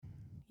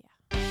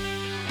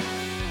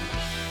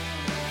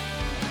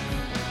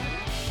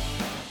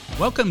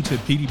Welcome to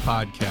PD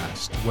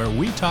Podcast, where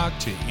we talk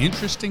to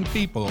interesting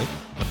people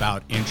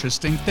about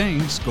interesting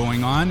things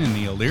going on in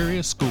the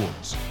Elyria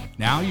schools.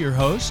 Now your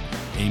host,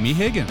 Amy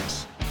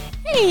Higgins.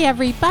 Hey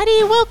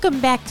everybody,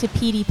 welcome back to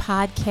PD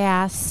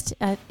Podcast.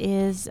 It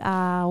is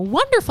a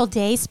wonderful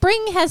day.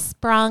 Spring has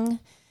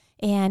sprung,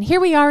 and here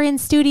we are in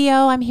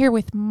studio. I'm here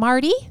with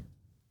Marty.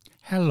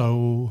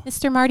 Hello.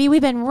 Mr. Marty,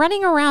 we've been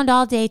running around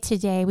all day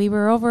today. We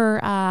were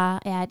over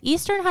at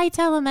Eastern Heights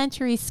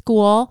Elementary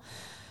School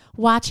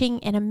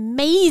watching an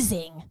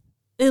amazing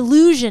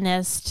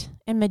illusionist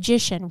and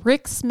magician,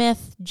 Rick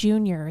Smith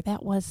Jr.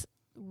 That was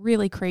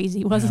really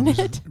crazy, wasn't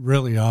it?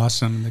 Really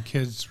awesome. The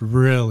kids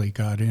really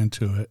got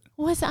into it. It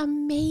was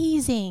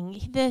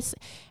amazing.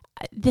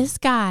 This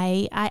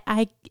guy,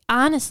 I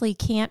honestly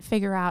can't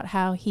figure out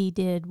how he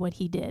did what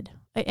he did.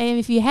 And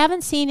if you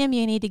haven't seen him,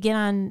 you need to get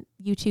on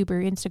YouTube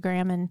or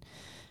Instagram and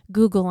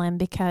Google him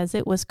because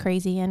it was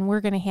crazy. And we're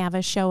going to have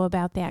a show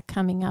about that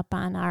coming up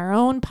on our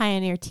own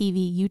Pioneer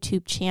TV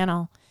YouTube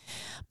channel.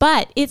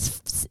 But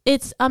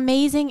it's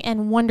amazing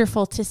and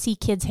wonderful to see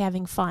kids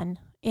having fun.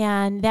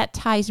 And that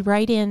ties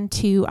right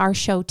into our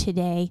show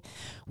today.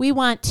 We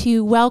want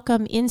to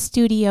welcome in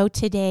studio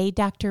today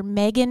Dr.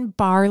 Megan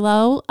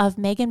Barlow of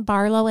Megan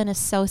Barlow and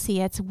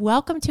Associates.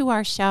 Welcome to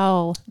our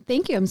show.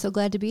 Thank you. I'm so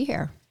glad to be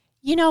here.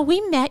 You know,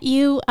 we met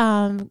you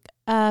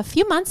a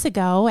few months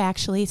ago,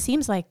 actually. It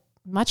seems like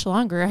much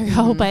longer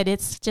ago, but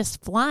it's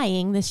just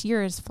flying. This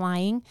year is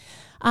flying.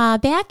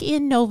 Back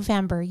in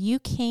November, you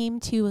came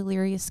to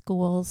Elyria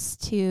Schools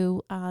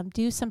to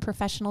do some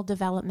professional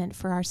development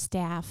for our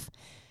staff.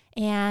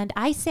 And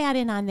I sat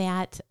in on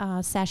that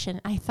session.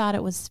 I thought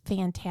it was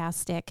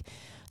fantastic.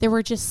 There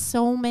were just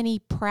so many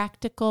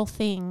practical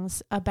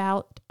things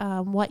about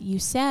what you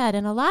said,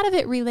 and a lot of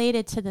it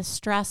related to the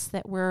stress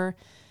that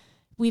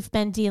we've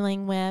been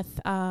dealing with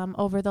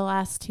over the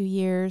last 2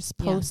 years,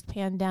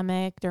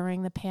 post-pandemic,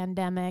 during the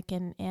pandemic,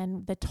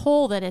 and the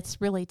toll that it's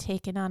really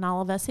taken on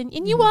all of us.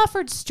 And you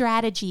offered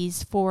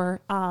strategies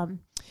for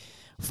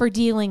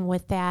dealing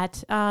with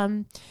that.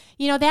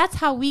 That's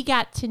how we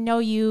got to know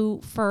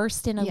you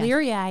first in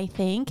Elyria, I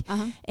think.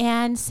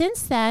 And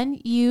since then,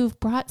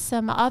 you've brought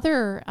some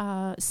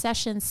other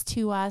sessions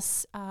to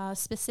us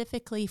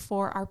specifically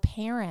for our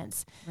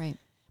parents. Right.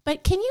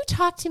 But can you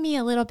talk to me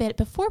a little bit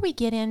before we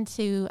get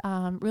into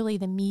really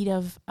the meat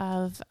of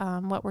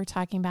what we're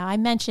talking about? I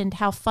mentioned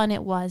how fun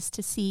it was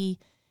to see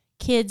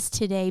kids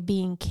today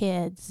being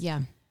kids.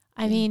 Yeah.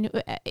 I mean,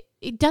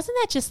 doesn't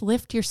that just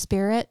lift your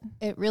spirit?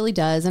 It really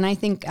does. And I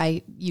think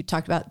you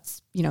talked about,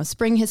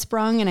 spring has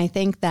sprung. And I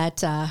think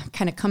that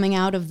kind of coming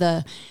out of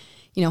the,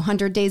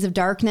 100 days of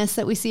darkness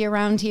that we see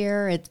around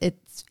here,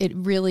 it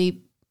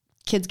really,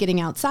 kids getting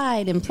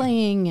outside and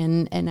playing.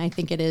 And I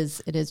think it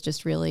is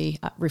just really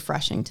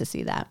refreshing to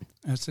see that.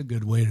 That's a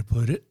good way to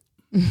put it.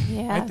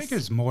 Yes. I think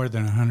it's more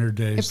than 100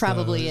 days. It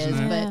probably is.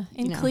 Yeah. But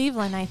in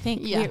Cleveland, I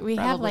think we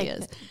have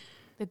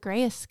the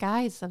grayest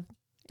skies of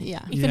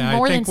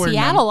more than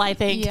Seattle, I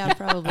think. Yeah,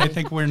 probably. I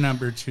think we're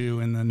number 2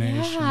 in the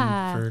nation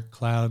for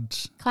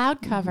clouds.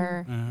 Cloud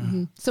cover.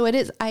 So it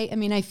is.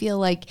 I feel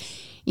like,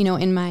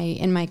 in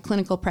my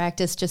clinical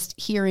practice, just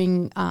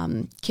hearing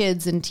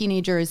kids and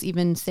teenagers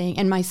even saying,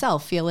 and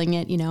myself feeling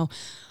it,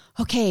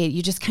 okay,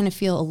 you just kind of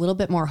feel a little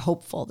bit more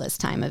hopeful this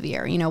time of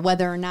year.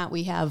 Whether or not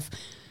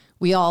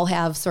we all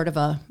have sort of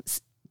a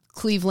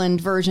Cleveland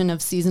version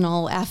of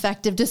seasonal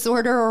affective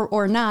disorder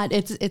or not,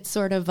 it's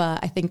sort of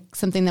I think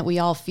something that we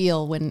all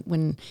feel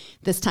when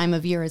this time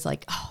of year is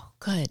like, oh,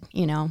 good,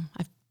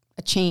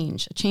 a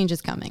change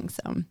is coming.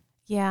 So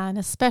yeah, and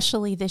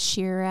especially this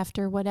year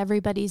after what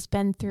everybody's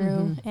been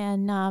through.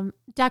 And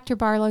Dr.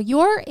 Barlow,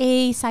 you're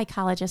a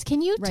psychologist.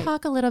 Can you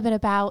talk a little bit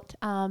about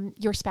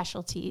your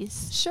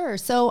specialties? Sure.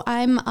 So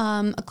I'm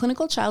a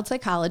clinical child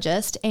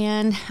psychologist,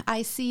 and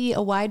I see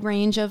a wide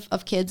range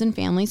of kids and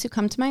families who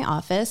come to my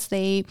office.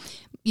 They,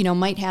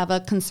 might have a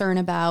concern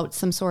about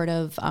some sort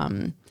of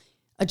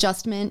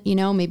adjustment,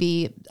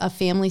 maybe a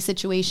family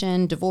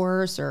situation,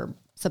 divorce, or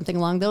something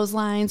along those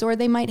lines, or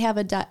they might have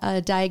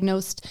a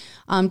diagnosed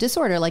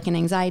disorder like an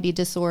anxiety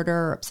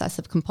disorder,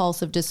 obsessive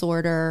compulsive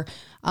disorder,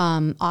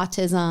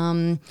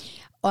 autism.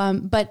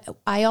 But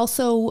I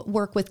also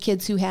work with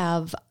kids who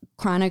have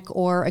chronic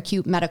or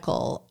acute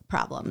medical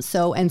problems.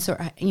 So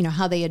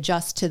how they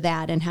adjust to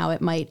that and how it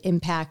might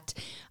impact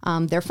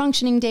their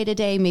functioning day to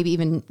day, maybe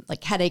even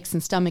like headaches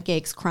and stomach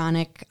aches,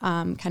 chronic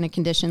kind of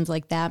conditions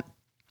like that.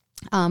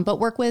 But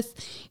work with,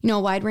 a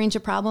wide range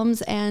of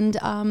problems,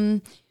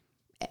 and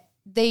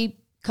they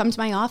come to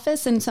my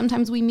office, and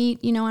sometimes we meet,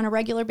 on a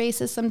regular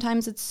basis.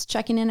 Sometimes it's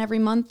checking in every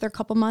month or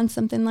couple months,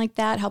 something like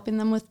that, helping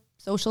them with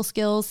social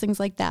skills, things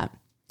like that.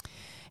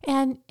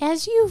 And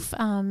as you've,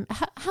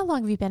 how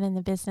long have you been in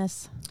the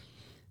business?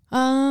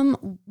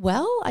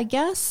 Well, I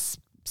guess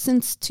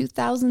since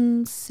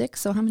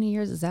 2006. So how many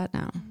years is that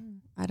now?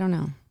 I don't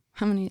know.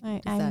 How many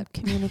I'm a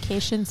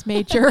communications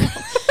major.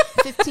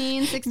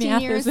 15, 16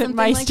 Math years, isn't something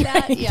my like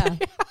that.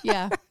 strength.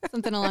 Yeah,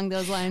 something along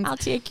those lines. I'll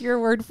take your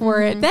word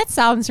for it. That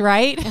sounds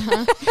right.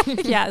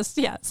 Yes.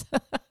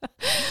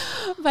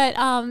 But,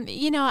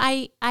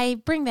 I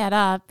bring that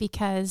up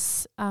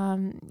because,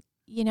 I'm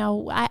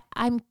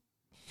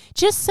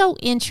just so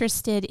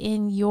interested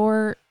in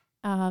your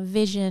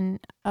vision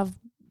of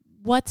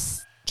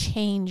what's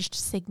changed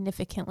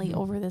significantly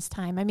over this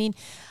time. I mean,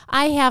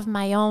 I have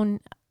my own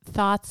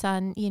thoughts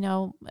on,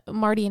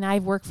 Marty and I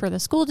have worked for the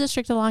school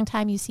district a long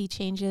time. You see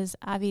changes,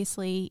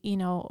 obviously,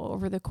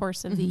 over the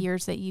course of the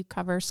years that you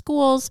cover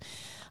schools,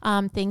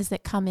 things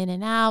that come in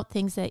and out,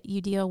 things that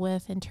you deal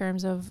with in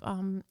terms of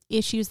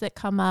issues that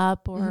come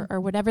up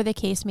or whatever the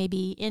case may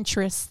be,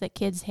 interests that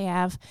kids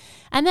have.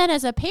 And then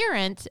as a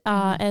parent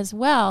as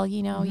well,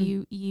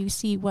 you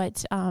see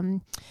what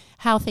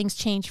how things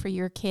change for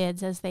your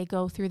kids as they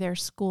go through their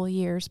school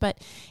years.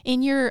 But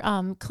in your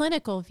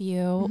clinical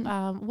view,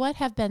 what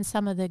have been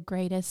some of the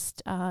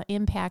greatest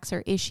impacts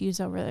or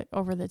issues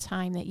over the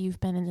time that you've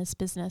been in this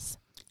business?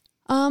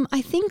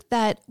 I think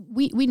that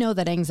we know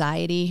that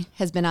anxiety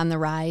has been on the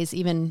rise,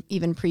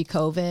 even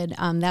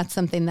pre-COVID. That's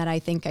something that I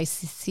think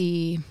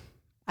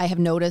I have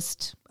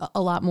noticed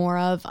a lot more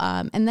of.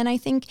 And then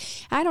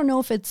I don't know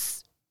if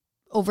it's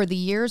over the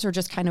years or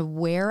just kind of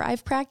where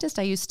I've practiced.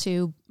 I used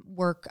to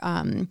work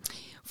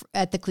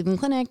at the Cleveland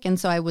Clinic, and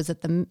so I was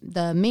at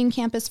the main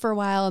campus for a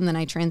while, and then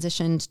I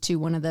transitioned to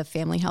one of the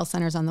family health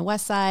centers on the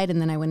west side,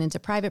 and then I went into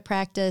private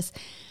practice.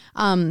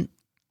 I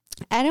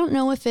don't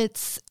know if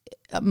it's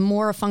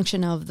more a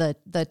function of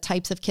the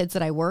types of kids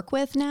that I work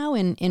with now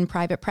in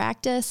private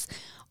practice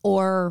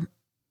or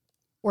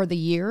the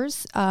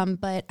years,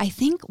 but I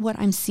think what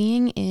I'm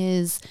seeing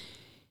is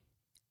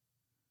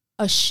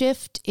a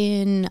shift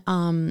in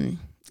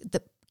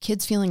the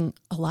kids feeling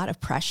a lot of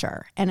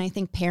pressure, and I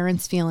think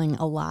parents feeling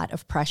a lot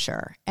of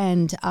pressure,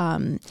 and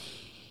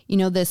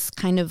this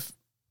kind of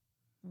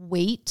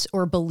weight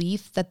or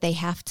belief that they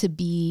have to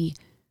be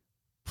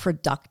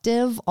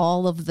productive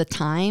all of the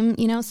time,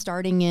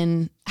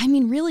 starting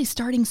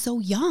so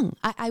young.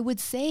 I would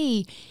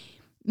say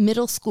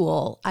middle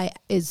school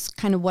is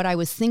kind of what I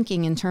was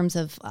thinking in terms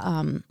of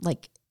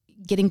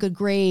getting good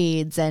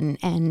grades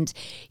and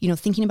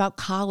thinking about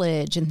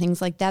college and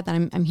things like that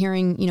I'm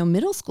hearing,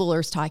 middle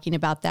schoolers talking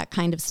about that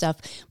kind of stuff.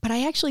 But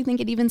I actually think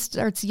it even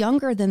starts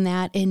younger than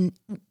that in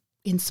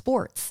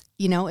sports.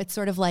 It's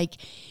sort of like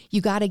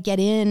you got to get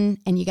in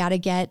and you got to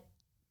get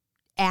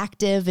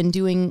active and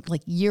doing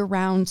like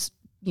year-round,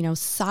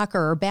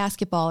 soccer or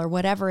basketball or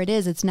whatever it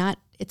is. It's not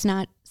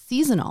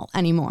seasonal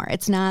anymore.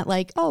 It's not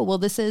like, oh, well,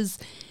 this is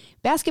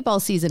basketball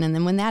season, and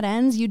then when that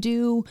ends, you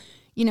do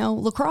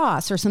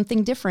lacrosse or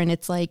something different.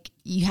 It's like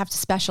you have to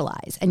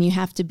specialize and you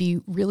have to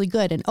be really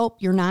good. And oh,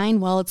 you're 9.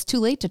 Well, it's too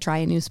late to try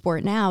a new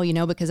sport now,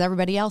 because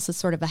everybody else is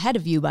sort of ahead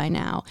of you by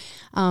now.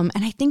 And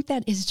I think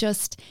that is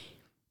just,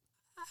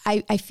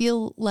 I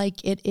feel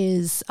like it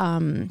is,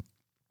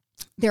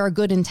 there are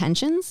good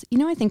intentions.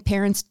 I think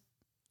parents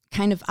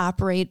kind of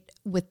operate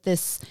with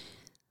this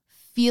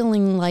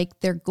feeling like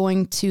they're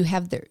going to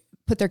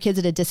put their kids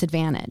at a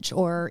disadvantage,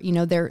 or,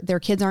 their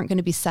kids aren't going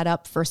to be set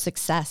up for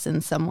success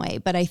in some way.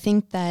 But I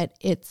think that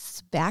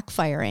it's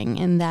backfiring,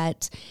 and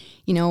that,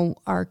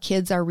 our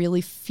kids are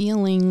really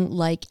feeling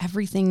like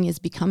everything is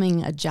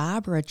becoming a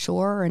job or a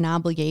chore or an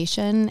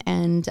obligation.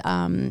 And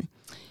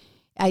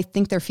I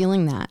think they're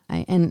feeling that.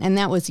 And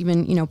that was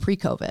even,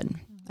 pre-COVID,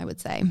 I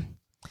would say.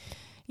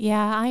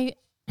 Yeah,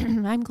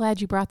 I'm glad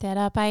you brought that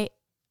up.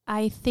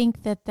 I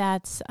think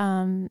that's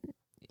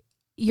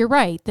you're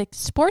right. The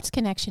sports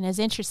connection is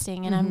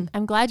interesting, and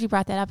I'm glad you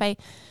brought that up. I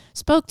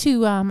spoke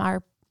to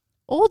our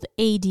old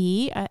AD,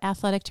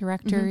 athletic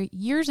director,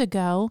 years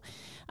ago,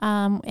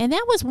 and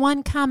that was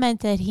one comment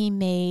that he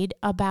made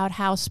about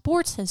how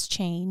sports has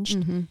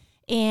changed.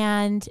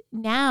 And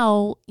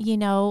now,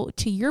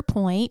 to your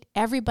point,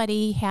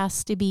 everybody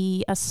has to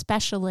be a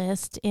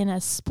specialist in a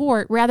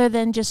sport rather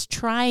than just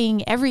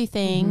trying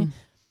everything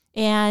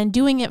and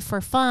doing it for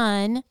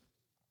fun.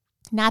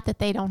 Not that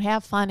they don't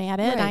have fun at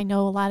it. Right. I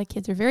know a lot of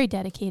kids are very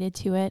dedicated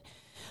to it.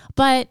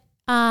 But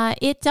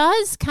it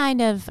does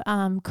kind of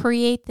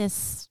create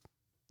this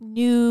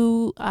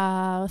new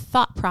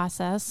thought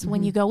process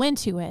when you go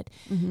into it.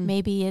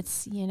 Maybe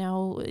it's,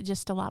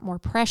 just a lot more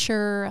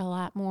pressure, a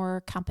lot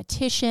more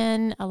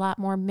competition, a lot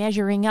more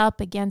measuring up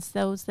against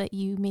those that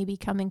you maybe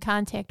come in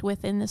contact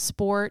with in the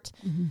sport.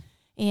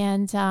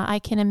 And I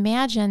can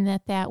imagine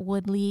that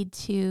would lead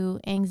to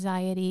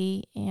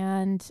anxiety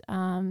and,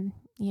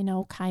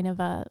 kind of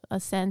a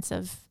sense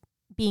of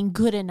being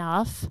good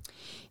enough.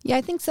 Yeah,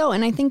 I think so.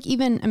 And I think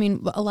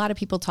a lot of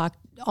people talk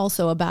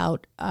also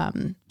about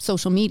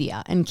social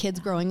media and kids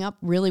growing up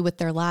really with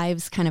their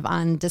lives kind of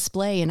on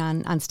display and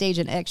on stage.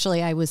 And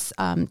actually, I was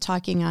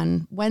talking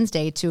on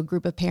Wednesday to a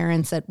group of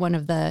parents at one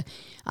of the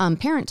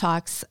parent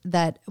talks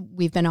that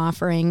we've been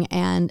offering,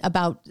 and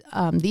about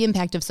the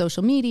impact of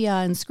social media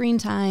and screen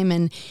time.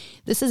 And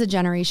this is a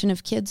generation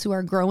of kids who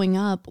are growing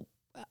up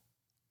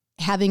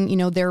having,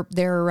 their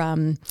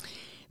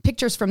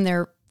pictures from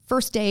their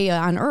first day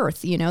on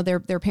earth,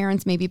 their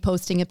parents may be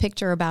posting a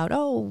picture about,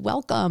 oh,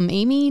 welcome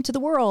Amy to the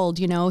world,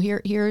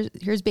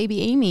 here's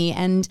baby Amy.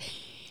 And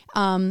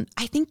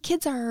I think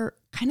kids are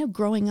kind of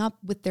growing up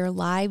with their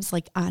lives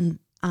like on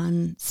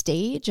on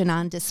stage and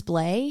on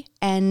display.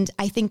 And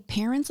I think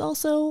parents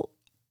also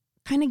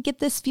kind of get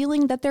this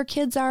feeling that their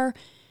kids are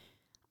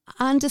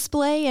on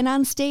display and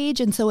on stage.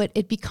 And so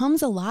it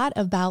becomes a lot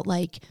about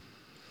like,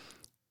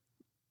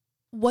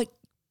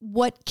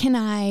 what can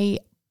I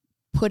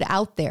put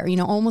out there,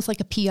 almost like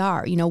a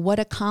PR, what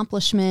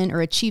accomplishment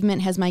or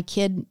achievement has my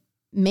kid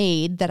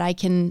made that I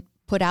can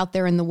put out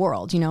there in the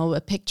world,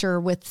 a picture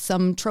with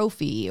some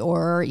trophy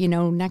or,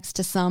 next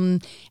to some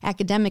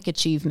academic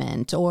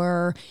achievement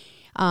or,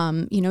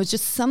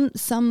 just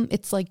some,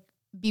 it's like,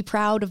 be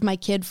proud of my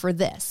kid for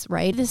this,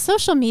 right? The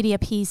social media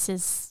piece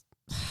is,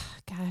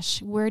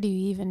 gosh, where do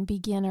you even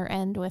begin or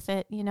end with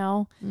it?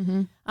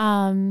 Mm-hmm.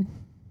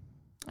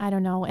 I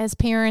don't know. As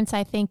parents,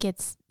 I think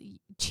it's,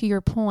 to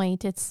your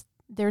point,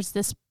 there's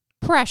this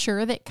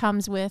pressure that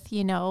comes with,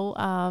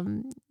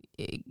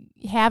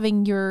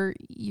 having your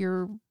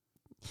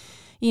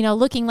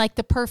looking like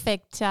the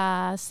perfect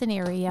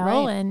scenario,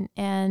 right.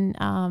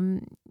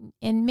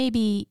 and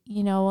maybe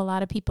a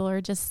lot of people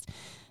are just,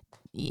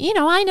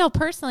 I know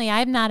personally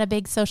I'm not a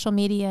big social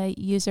media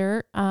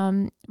user,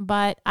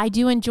 but I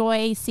do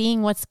enjoy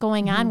seeing what's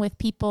going on with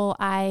people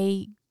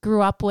I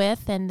grew up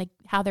with and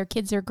how their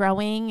kids are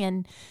growing,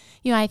 and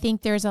I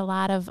think there's a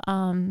lot of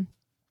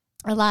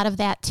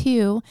that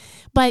too.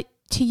 But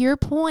to your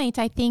point,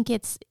 I think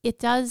it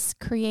does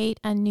create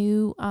a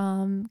new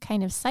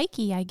kind of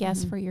psyche, I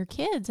guess, for your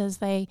kids as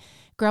they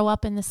grow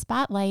up in the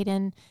spotlight,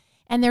 and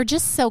they're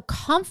just so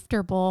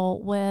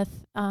comfortable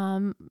with,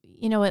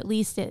 at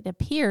least it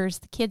appears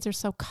the kids are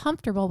so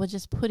comfortable with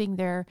just putting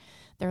their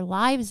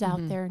lives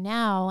out there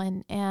now,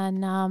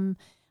 and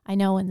I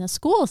know in the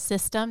school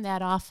system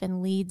that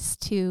often leads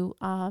to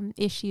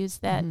issues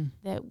that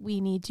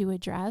we need to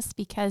address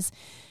because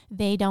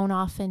they don't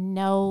often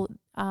know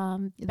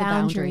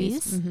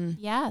boundaries.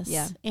 Yes.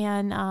 Yeah.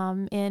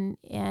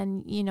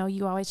 And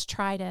you always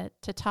try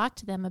to talk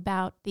to them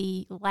about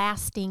the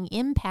lasting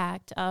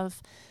impact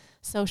of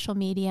social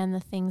media and the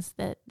things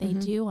that they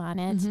do on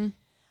it.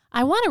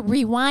 I want to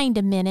rewind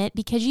a minute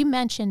because you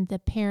mentioned the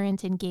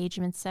parent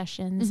engagement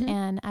sessions,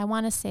 and I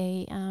want to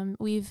say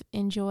we've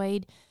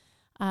enjoyed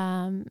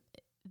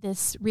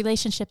this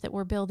relationship that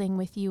we're building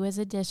with you as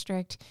a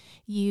district.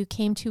 You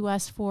came to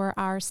us for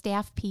our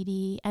staff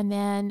PD, and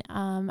then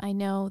I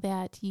know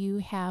that you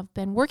have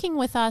been working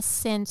with us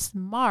since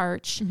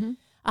March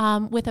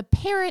with a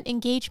parent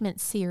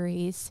engagement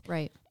series.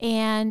 Right.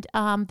 And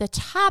the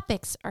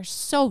topics are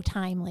so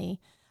timely.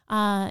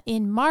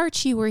 In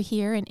March, you were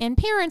here, and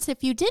parents,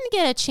 if you didn't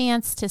get a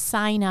chance to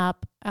sign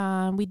up,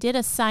 we did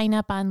a sign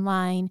up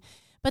online,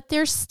 but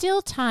there's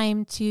still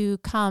time to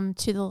come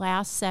to the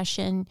last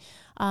session.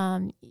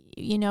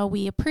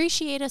 We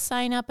appreciate a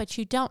sign up, but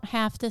you don't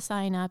have to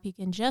sign up. You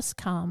can just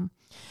come.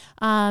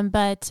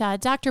 But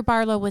Dr.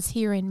 Barlow was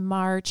here in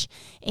March,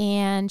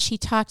 and she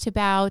talked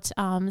about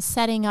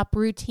setting up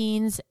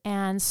routines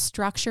and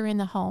structure in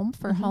the home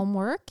for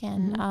homework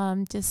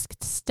and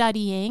just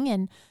studying.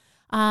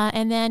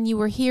 And then you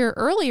were here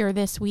earlier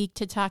this week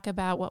to talk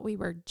about what we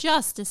were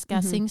just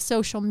discussing,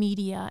 social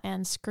media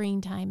and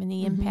screen time and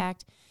the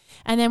impact.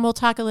 And then we'll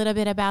talk a little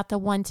bit about the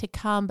one to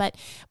come. But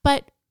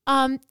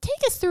take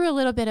us through a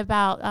little bit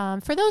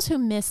about, for those who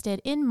missed it,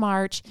 in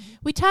March,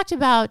 we talked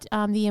about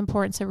the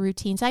importance of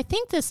routines. I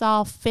think this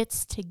all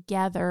fits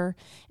together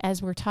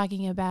as we're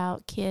talking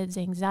about kids'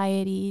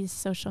 anxieties,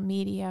 social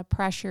media,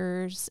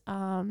 pressures,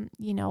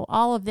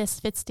 all of this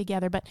fits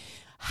together. But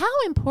how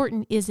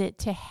important is it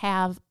to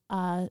have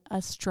a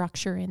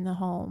structure in the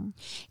home?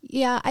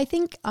 Yeah, I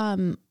think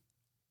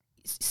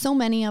so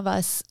many of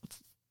us,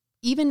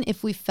 even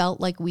if we felt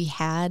like we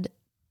had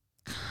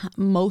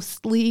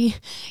mostly,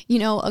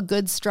 a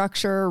good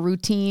structure,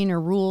 routine, or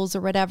rules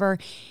or whatever,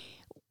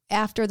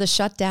 after the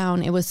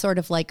shutdown, it was sort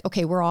of like,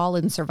 okay, we're all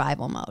in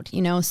survival mode,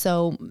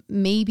 so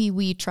maybe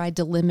we tried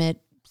to limit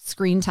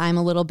screen time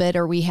a little bit,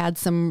 or we had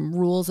some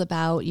rules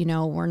about,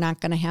 we're not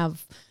going to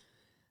have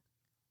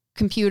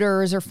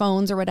computers or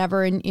phones or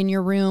whatever in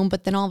your room.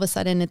 But then all of a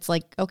sudden it's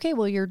like, okay,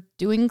 well, you're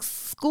doing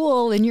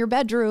school in your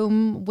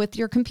bedroom with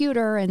your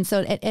computer. And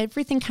so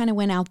everything kind of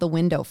went out the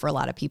window for a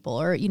lot of people,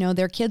 or,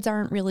 their kids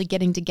aren't really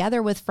getting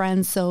together with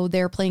friends. So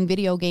they're playing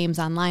video games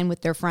online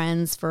with their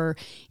friends for,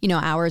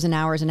 hours and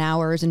hours and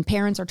hours. And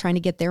parents are trying to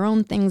get their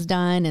own things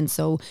done. And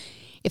so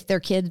if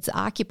their kid's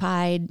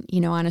occupied,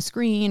 on a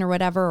screen or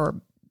whatever,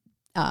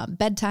 or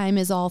bedtime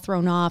is all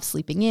thrown off,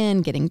 sleeping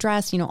in, getting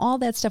dressed, all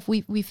that stuff,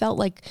 we felt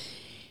like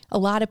a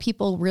lot of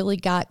people really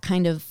got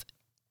kind of,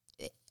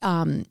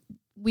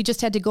 we just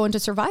had to go into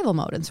survival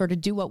mode and sort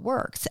of do what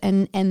works.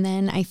 And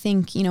then I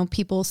think,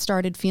 people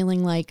started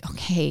feeling like,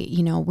 okay,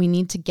 we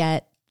need to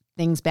get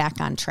things back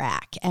on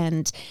track.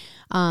 And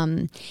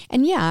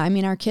yeah, I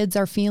mean, our kids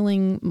are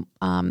feeling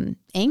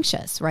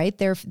anxious, right?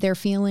 They're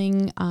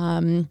feeling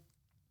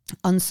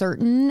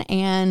uncertain,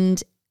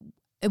 and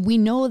we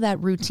know that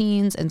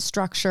routines and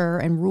structure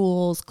and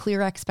rules,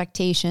 clear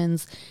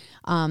expectations,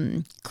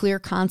 clear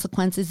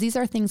consequences. These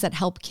are things that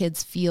help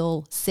kids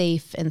feel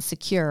safe and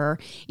secure,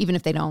 even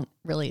if they don't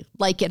really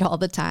like it all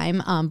the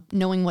time.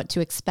 Knowing what to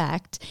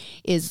expect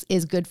is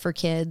good for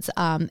kids,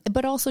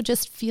 but also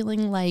just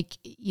feeling like,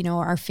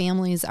 our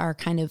families are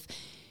kind of,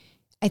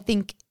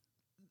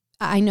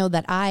 I know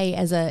that I,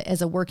 as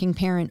a working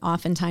parent,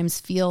 oftentimes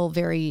feel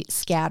very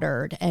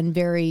scattered and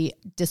very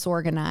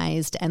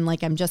disorganized and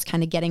like I'm just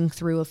kind of getting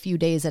through a few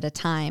days at a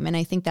time. And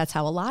I think that's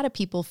how a lot of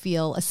people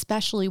feel,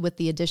 especially with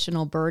the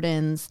additional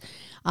burdens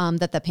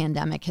that the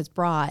pandemic has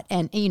brought.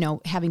 And,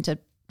 having to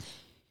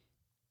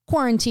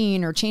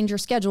quarantine or change your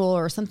schedule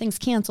or something's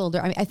canceled.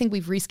 I think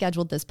we've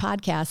rescheduled this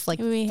podcast like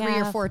 3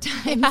 or 4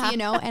 times,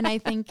 and I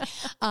think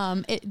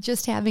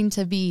just having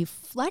to be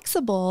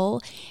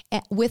flexible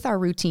with our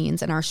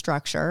routines and our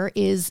structure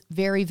is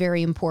very,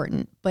 very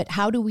important. But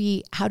how do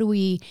we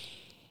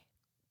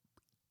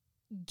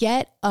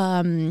get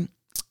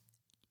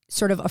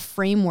sort of a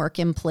framework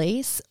in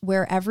place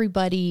where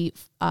everybody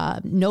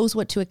knows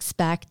what to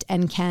expect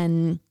and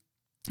can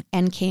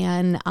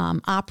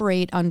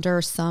operate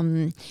under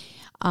some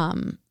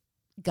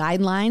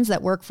guidelines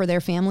that work for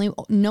their family,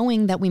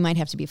 knowing that we might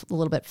have to be a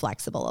little bit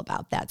flexible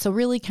about that. So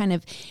really kind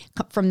of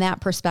from that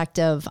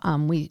perspective,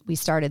 we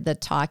started the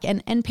talk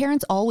and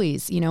parents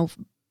always,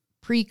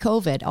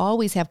 pre-COVID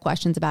always have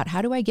questions about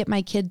how do I get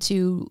my kid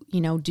to,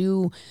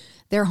 do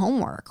their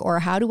homework, or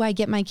how do I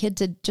get my kid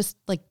to just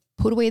like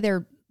put away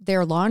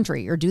their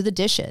laundry or do the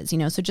dishes,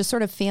 so just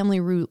sort of family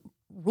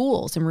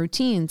rules and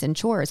routines and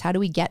chores. How do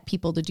we get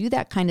people to do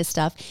that kind of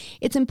stuff?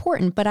 It's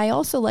important, but I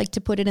also like to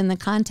put it in the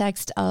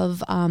context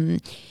of,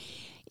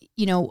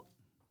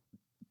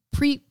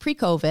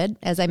 pre-COVID,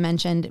 as I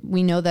mentioned,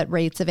 we know that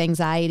rates of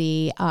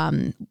anxiety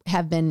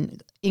have been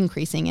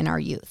increasing in our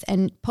youth.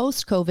 And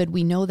post-COVID,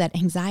 we know that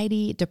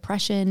anxiety,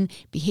 depression,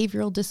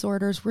 behavioral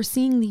disorders, we're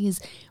seeing these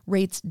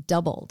rates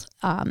doubled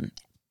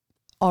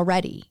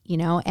already,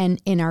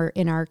 and in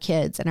our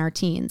kids and our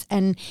teens.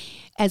 And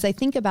as I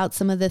think about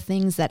some of the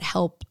things that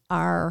help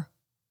our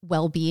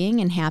well-being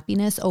and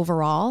happiness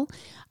overall,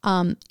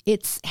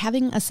 it's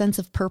having a sense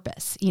of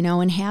purpose,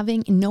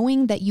 and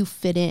knowing that you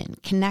fit in,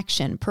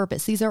 connection,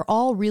 purpose. These are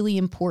all really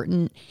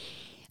important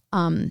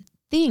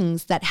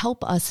things that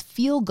help us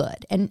feel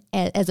good, and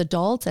as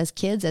adults, as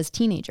kids, as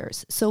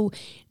teenagers. So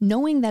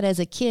knowing that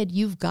as a kid,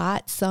 you've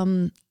got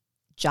some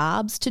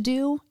jobs to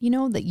do,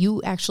 that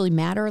you actually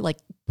matter, like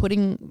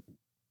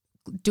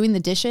doing the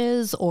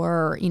dishes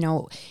or,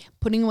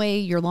 putting away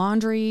your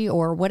laundry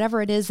or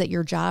whatever it is that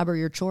your job or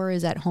your chore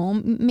is at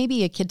home.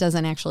 Maybe a kid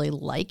doesn't actually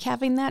like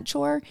having that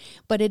chore,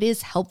 but it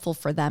is helpful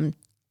for them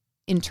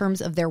in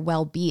terms of their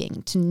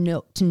well-being to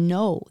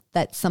know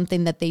that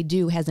something that they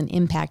do has an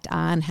impact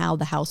on how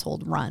the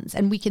household runs.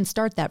 And we can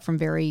start that from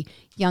very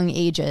young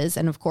ages.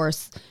 And of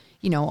course,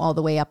 all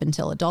the way up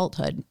until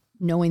adulthood,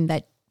 knowing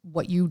that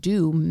what you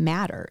do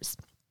matters.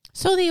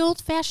 So the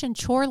old-fashioned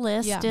chore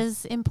list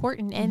is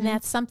important, and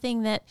that's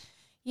something that,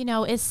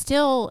 is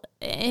still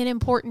an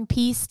important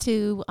piece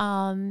to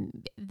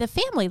the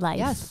family life.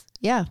 Yes,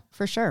 yeah,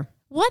 for sure.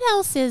 What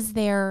else is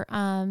there,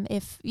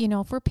 if,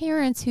 for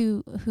parents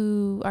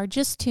who are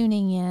just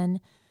tuning in,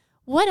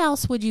 what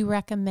else would you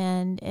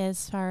recommend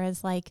as far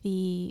as like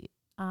the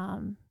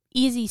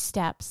easy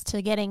steps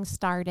to getting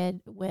started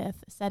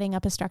with setting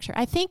up a structure?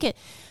 I think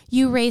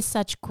you raised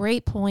such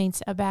great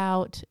points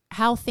about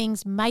how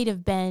things might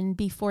have been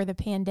before the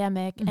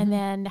pandemic, and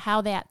then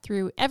how that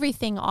threw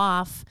everything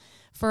off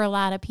for a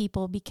lot of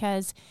people,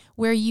 because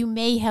where you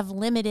may have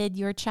limited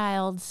your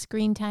child's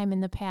screen time in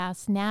the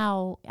past,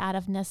 now out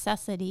of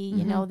necessity,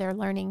 they're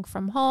learning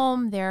from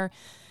home, they're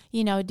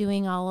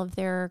doing all of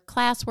their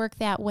classwork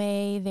that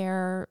way,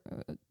 they're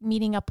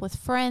meeting up with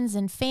friends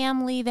and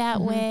family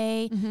that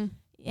way.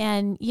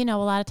 And, a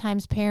lot of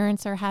times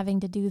parents are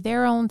having to do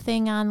their own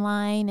thing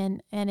online,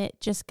 and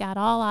it just got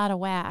all out of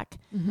whack.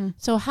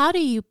 So how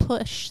do you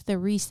push the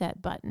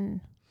reset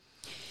button?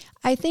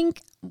 I think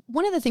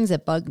one of the things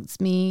that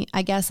bugs me,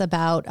 I guess,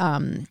 about,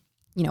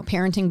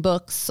 parenting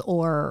books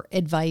or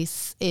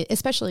advice,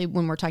 especially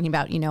when we're talking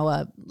about,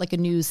 like a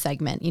news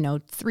segment,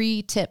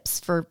 3 tips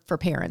for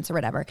parents or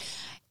whatever.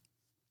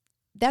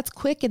 That's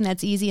quick and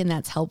that's easy and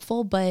that's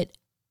helpful, but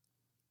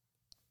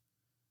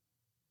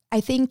I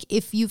think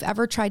if you've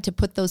ever tried to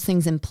put those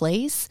things in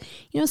place,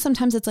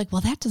 sometimes it's like, well,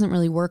 that doesn't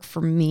really work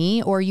for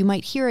me. Or you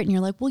might hear it and you're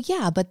like, well,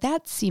 yeah, but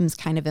that seems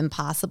kind of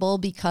impossible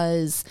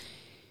because,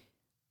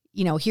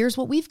 here's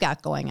what we've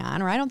got going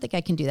on, or I don't think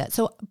I can do that.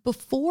 So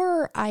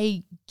before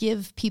I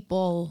give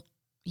people,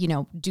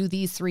 do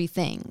these 3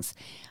 things,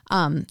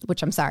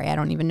 which I'm sorry, I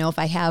don't even know if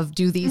I have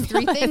do these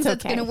 3 things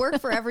that's going to work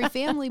for every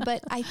family.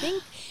 But I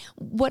think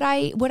what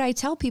I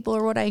tell people,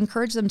 or what I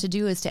encourage them to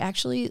do, is to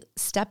actually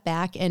step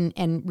back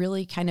and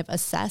really kind of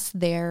assess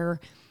their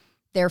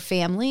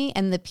family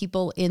and the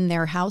people in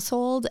their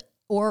household,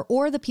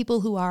 or the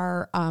people who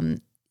are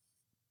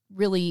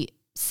really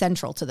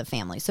central to the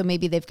family. So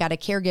maybe they've got a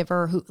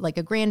caregiver who, like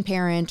a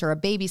grandparent or a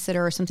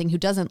babysitter or something, who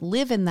doesn't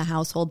live in the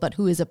household, but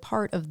who is a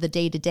part of the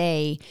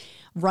day-to-day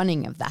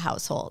running of the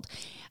household.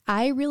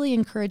 I really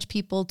encourage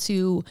people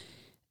to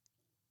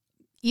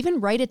even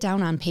write it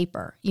down on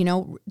paper,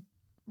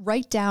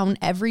 write down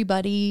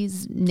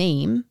everybody's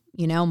name,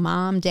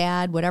 mom,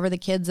 dad, whatever the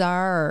kids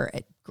are, or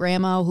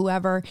grandma,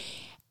 whoever,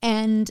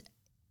 and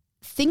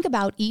think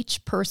about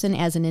each person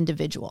as an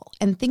individual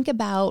and think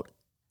about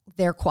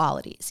their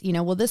qualities.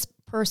 Well, this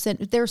person,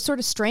 their sort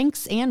of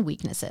strengths and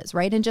weaknesses,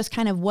 right? And just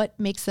kind of what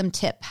makes them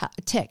tick,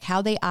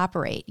 how they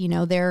operate.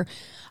 They're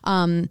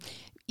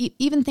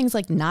even things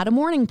like not a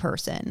morning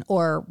person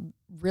or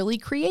really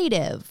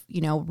creative,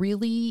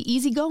 really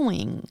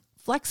easygoing,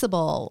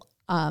 flexible,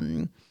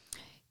 and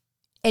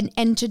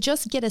to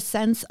just get a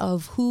sense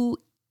of who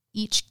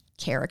each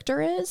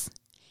character is.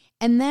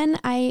 And then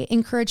I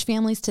encourage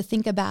families to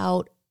think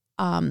about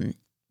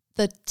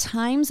the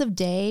times of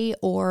day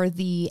or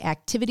the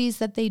activities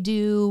that they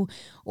do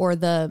or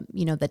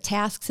the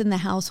tasks in the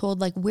household.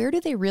 Like, where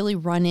do they really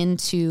run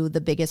into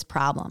the biggest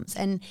problems?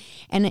 And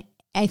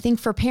I think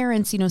for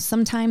parents,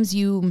 sometimes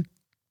you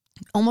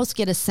almost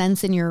get a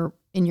sense in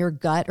your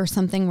gut or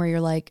something where you're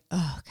like,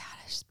 oh God,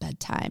 it's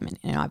bedtime.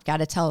 And, I've got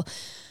to tell,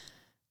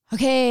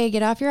 okay,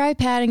 get off your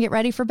iPad and get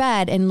ready for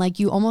bed. And like,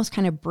 you almost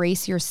kind of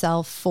brace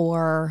yourself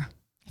for...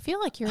 I feel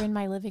like you're in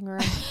my living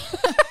room.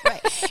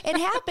 Right. It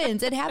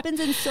happens. It happens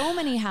in so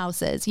many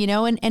houses,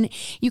 and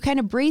you kind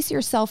of brace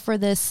yourself for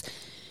this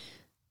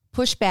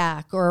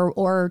pushback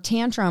or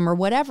tantrum or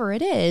whatever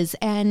it is.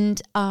 And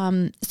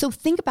so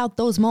think about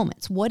those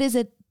moments. What is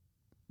it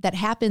that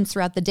happens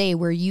throughout the day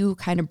where you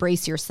kind of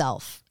brace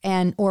yourself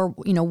or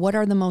what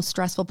are the most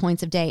stressful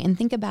points of day? And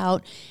think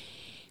about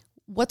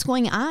what's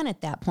going on at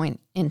that point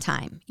in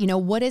time.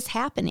 What is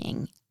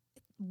happening?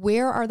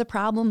 Where are the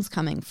problems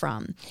coming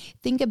from?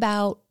 Think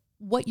about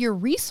what your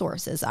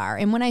resources are.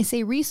 And when I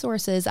say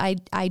resources, I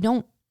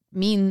don't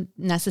mean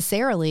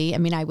necessarily,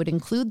 I would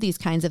include these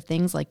kinds of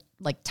things like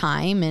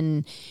time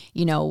and,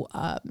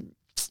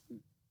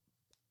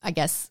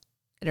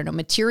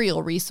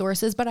 material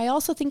resources, but I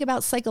also think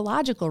about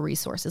psychological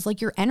resources like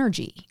your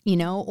energy,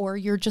 or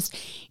you're just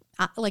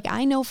like,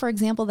 I know, for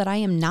example, that I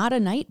am not a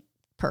night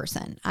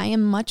person. I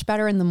am much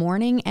better in the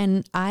morning,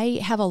 and I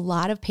have a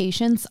lot of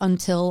patience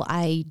until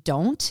I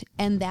don't.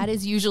 And that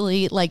is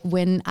usually like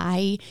when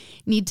I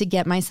need to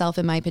get myself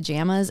in my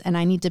pajamas and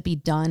I need to be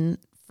done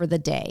for the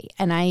day.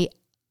 And I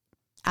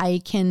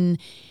can,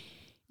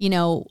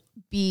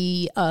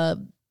 be a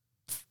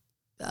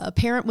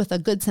parent with a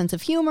good sense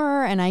of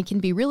humor, and I can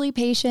be really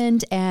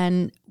patient.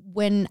 And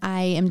when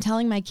I am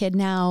telling my kid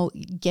now,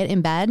 get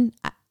in bed,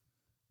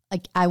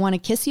 I want to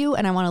kiss you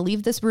and I want to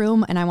leave this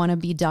room and I want to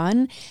be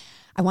done.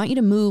 I want you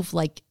to move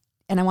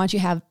and I want you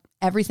to have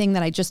everything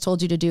that I just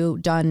told you to do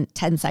done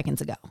 10 seconds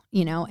ago,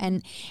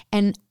 and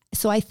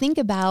so I think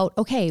about,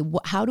 okay,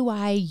 how do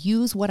I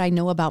use what I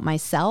know about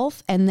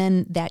myself? And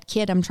then that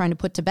kid I'm trying to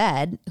put to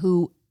bed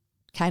who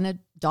kind of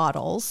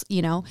dawdles,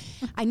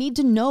 I need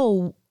to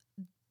know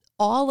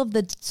all of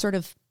the sort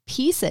of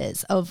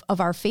pieces of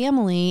our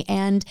family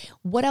and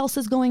what else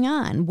is going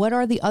on. What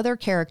are the other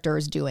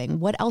characters doing?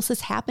 What else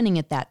is happening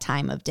at that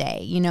time of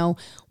day?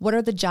 What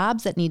are the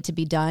jobs that need to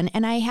be done?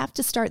 And I have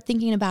to start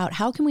thinking about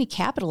how can we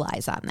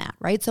capitalize on that,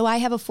 right? So I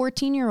have a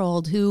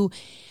 14-year-old who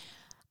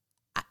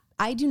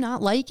I do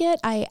not like it.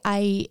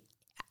 I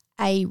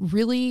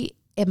really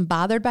am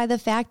bothered by the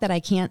fact that I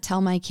can't tell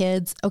my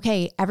kids,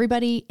 okay,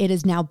 everybody, it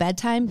is now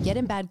bedtime. Get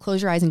in bed,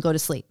 close your eyes and go to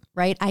sleep,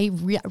 right? I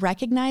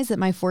recognize that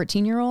my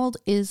 14-year-old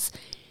is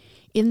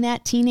in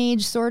that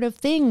teenage sort of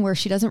thing where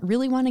she doesn't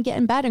really want to get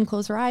in bed and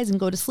close her eyes and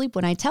go to sleep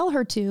when I tell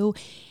her to,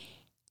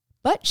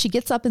 but she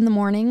gets up in the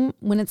morning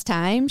when it's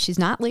time. She's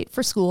not late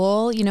for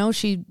school.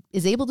 She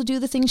is able to do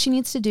the things she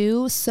needs to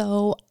do.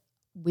 So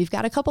we've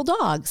got a couple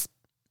dogs.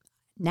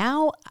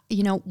 Now,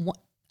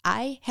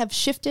 I have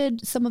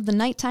shifted some of the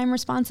nighttime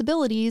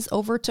responsibilities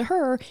over to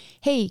her.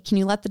 Hey, can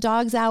you let the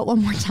dogs out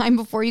one more time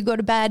before you go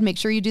to bed? Make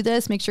sure you do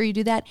this, make sure you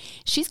do that.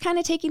 She's kind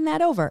of taking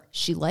that over.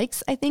 She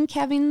likes, I think,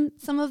 having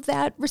some of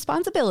that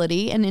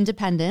responsibility and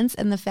independence,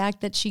 and the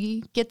fact that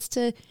she gets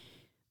to,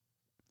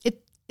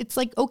 it's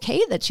like,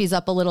 okay that she's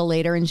up a little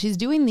later and she's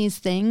doing these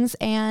things,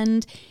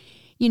 and,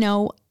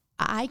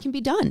 I can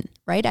be done,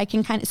 right? I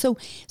can so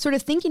sort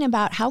of thinking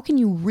about how can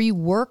you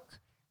rework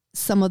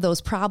some of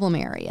those problem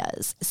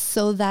areas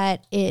so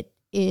that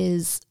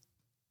you're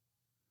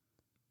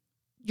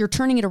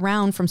turning it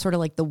around from sort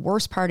of like the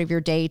worst part of your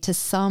day to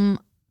some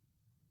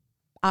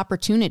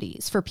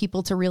opportunities for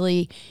people to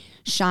really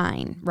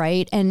shine,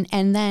 right? And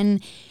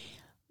then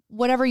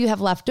whatever you have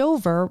left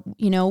over,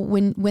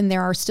 when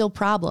there are still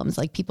problems,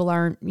 like people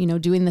aren't,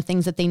 doing the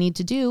things that they need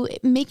to do,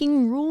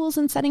 making rules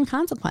and setting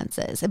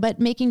consequences, but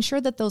making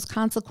sure that those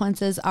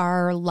consequences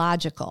are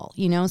logical,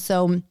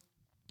 so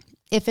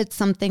if it's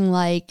something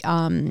like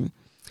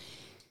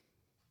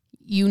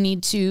you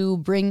need to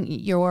bring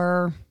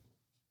your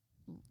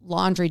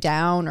laundry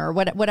down or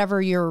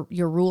whatever your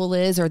rule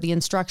is or the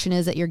instruction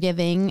is that you're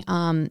giving,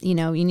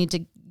 you need to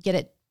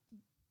get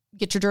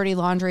your dirty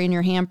laundry in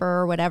your hamper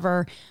or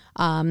whatever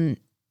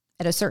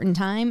at a certain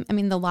time.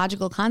 The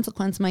logical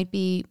consequence might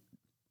be,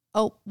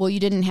 oh, well, you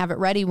didn't have it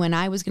ready when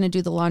I was going to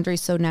do the laundry,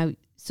 so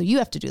you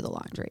have to do the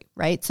laundry,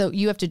 right? So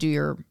you have to do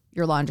your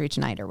your laundry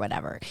tonight or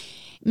whatever.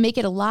 Make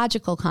it a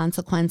logical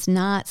consequence,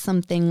 not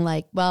something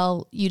like,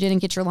 well, you didn't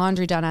get your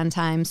laundry done on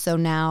time, so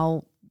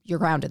now you're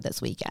grounded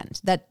this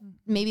weekend. That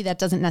maybe that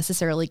doesn't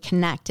necessarily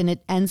connect, and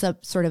it ends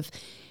up sort of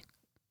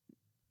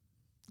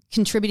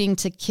contributing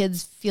to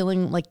kids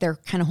feeling like they're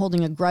kind of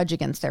holding a grudge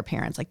against their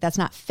parents. Like, that's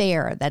not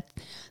fair.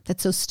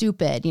 That's so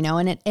stupid,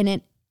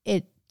 and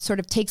it sort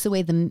of takes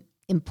away the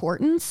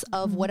importance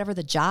of whatever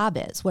the job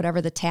is,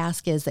 whatever the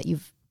task is that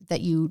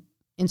you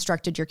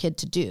instructed your kid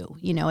to do.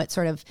 It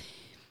sort of,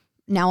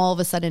 now all of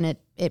a sudden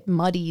it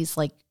muddies,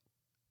 like,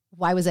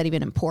 why was that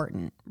even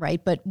important,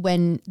 right? But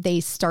when they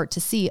start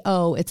to see,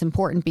 oh, it's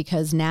important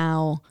because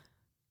now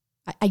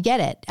I get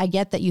it. I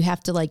get that you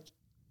have to, like,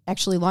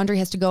 actually laundry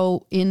has to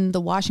go in the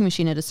washing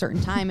machine at a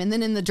certain time and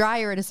then in the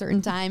dryer at a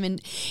certain time,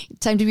 and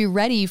time to be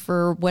ready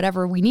for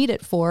whatever we need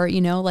it for,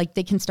 like,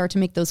 they can start to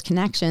make those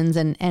connections,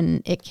 and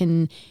it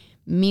can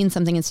mean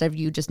something instead of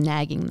you just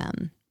nagging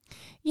them.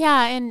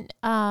 Yeah.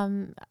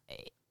 And,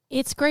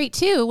 it's great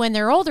too when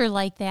they're older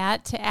like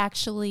that to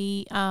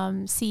actually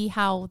see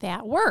how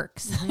that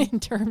works in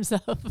terms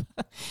of,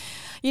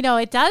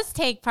 it does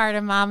take part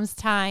of mom's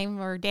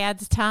time or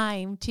dad's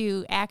time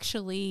to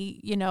actually,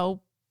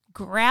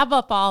 grab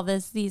up all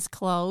these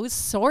clothes,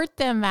 sort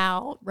them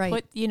out,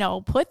 right?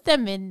 Put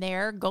them in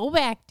there, go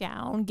back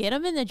down, get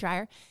them in the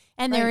dryer.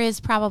 And there is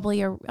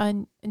probably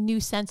a new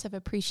sense of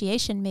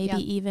appreciation, maybe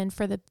even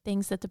for the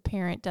things that the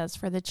parent does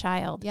for the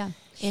child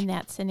in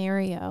that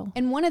scenario.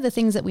 And one of the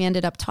things that we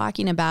ended up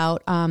talking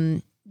about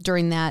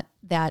during that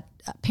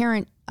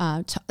parent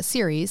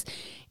series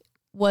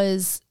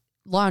was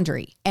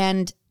laundry,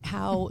 and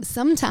how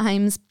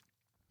sometimes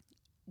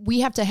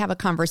we have to have a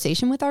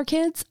conversation with our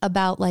kids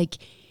about, like,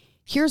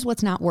 here's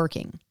what's not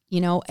working.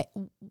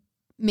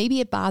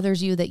 Maybe it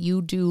bothers you that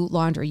you do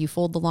laundry, you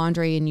fold the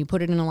laundry and you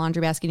put it in a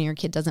laundry basket and your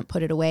kid doesn't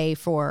put it away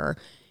for,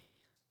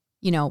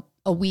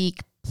 a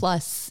week,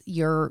 plus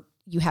you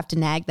have to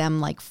nag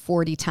them like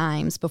 40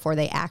 times before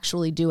they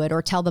actually do it,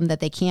 or tell them that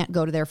they can't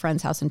go to their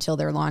friend's house until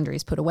their laundry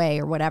is put away,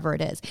 or whatever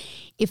it is.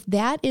 If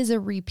that is a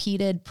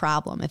repeated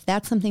problem, if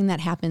that's something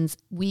that happens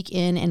week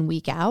in and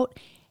week out,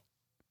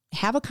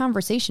 have a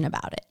conversation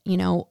about it.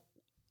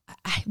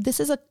 This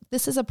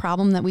is a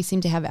problem that we seem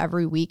to have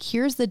every week.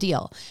 Here's the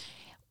deal.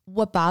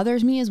 What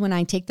bothers me is when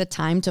I take the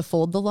time to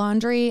fold the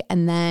laundry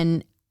and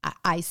then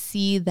I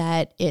see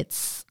that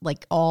it's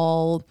like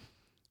all,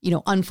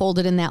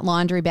 unfolded in that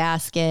laundry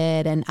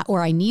basket,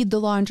 or I need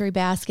the laundry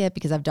basket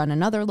because I've done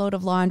another load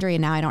of laundry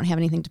and now I don't have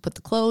anything to put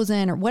the clothes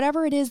in, or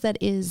whatever it is that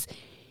is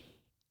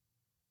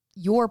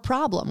your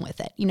problem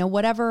with it,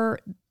 whatever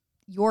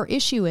your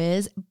issue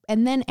is,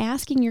 and then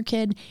asking your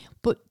kid,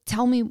 but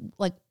tell me,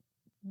 like,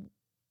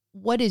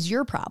 what is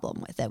your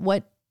problem with it?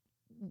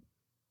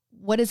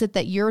 What is it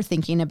that you're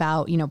thinking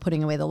about,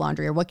 putting away the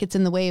laundry, or what gets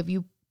in the way of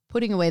you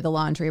putting away the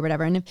laundry or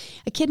whatever? And if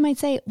a kid might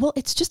say, well,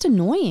 it's just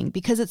annoying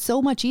because it's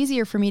so much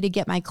easier for me to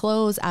get my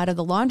clothes out of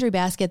the laundry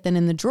basket than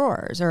in the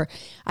drawers, or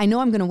I know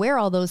I'm going to wear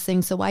all those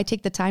things, so why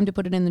take the time to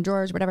put it in the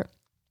drawers, whatever.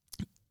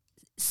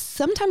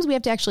 Sometimes we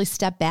have to actually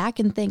step back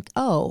and think,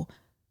 oh,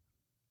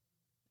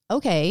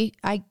 okay,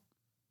 I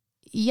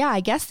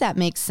guess that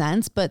makes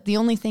sense. But the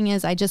only thing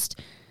is, I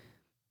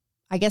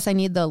guess I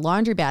need the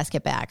laundry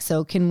basket back.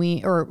 So can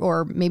we,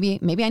 or maybe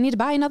I need to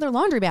buy another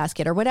laundry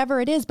basket or whatever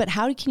it is, but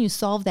how can you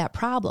solve that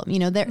problem?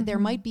 There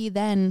might be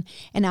then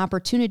an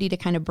opportunity to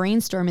kind of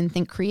brainstorm and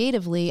think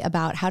creatively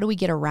about how do we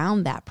get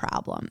around that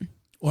problem?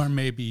 Or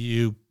maybe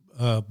you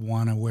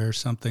want to wear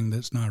something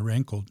that's not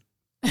wrinkled.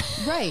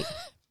 Right.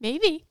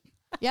 Maybe.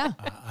 Yeah.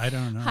 I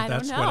don't know.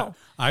 That's what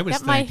I was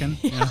thinking.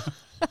 Yeah.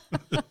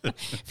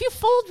 If you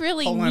fold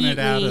really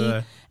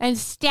neatly and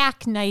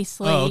stack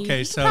nicely,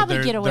 you so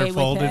probably get away they're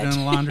folded with it.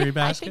 in a laundry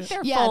basket? I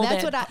think they're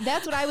folded.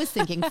 That's what I was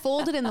thinking.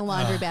 Folded in the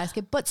laundry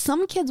basket. But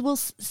some kids will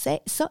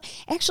say, so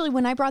actually,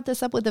 when I brought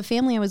this up with the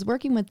family I was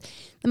working with,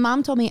 the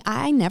mom told me,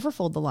 I never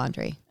fold the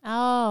laundry.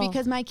 Oh.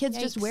 Because my kids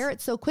just wear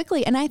it so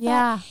quickly. And I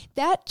thought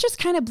that just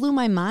kind of blew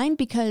my mind,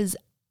 because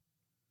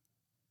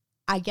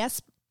I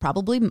guess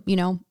probably,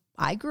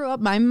 I grew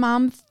up, my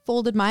mom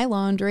folded my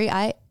laundry.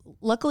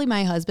 Luckily,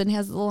 my husband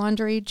has the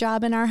laundry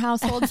job in our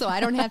household, so I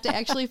don't have to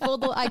actually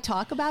fold I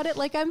talk about it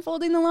like I'm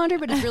folding the laundry,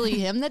 but it's really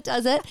him that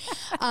does it.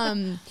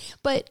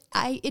 But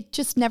it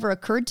just never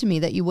occurred to me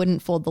that you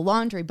wouldn't fold the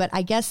laundry. But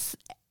I guess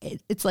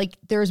it's like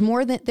there is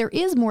more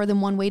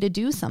than one way to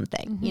do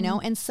something,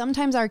 and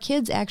sometimes our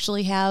kids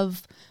actually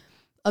have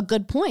a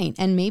good point,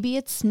 and maybe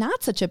it's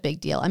not such a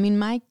big deal. I mean,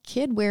 my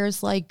kid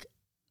wears like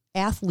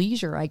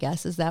athleisure, I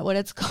guess. Is that what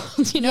it's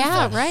called?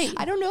 Yeah, so right.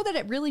 I don't know that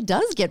it really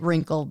does get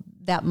wrinkled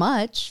that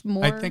much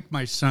more. I think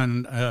my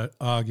son,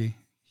 Augie,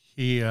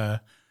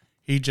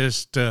 he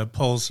just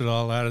pulls it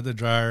all out of the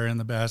dryer in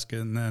the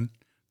basket and then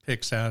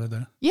picks out of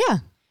the... Yeah.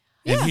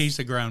 And he's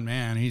a grown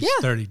man. He's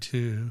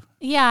 32.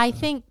 Yeah,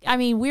 I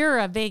mean, we're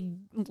a big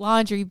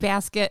laundry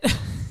basket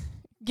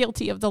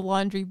guilty of the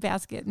laundry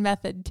basket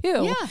method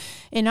too Yeah.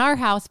 in our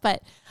house.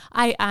 But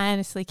I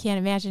honestly can't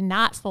imagine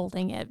not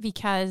folding it,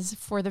 because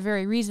for the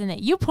very reason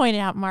that you pointed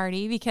out,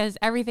 Marty, because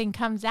everything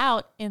comes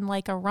out in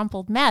like a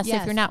rumpled mess if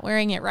Yes. you're not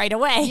wearing it right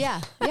away.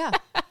 Yeah. Yeah.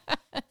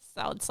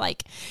 So it's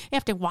like you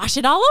have to wash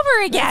it all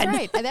over again. That's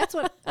right. That's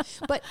what,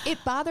 but it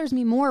bothers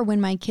me more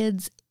when my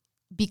kids,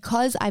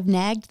 because I've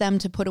nagged them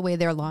to put away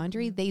their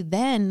laundry, they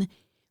then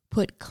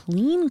put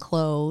clean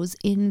clothes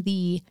in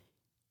the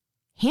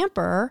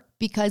hamper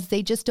because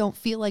they just don't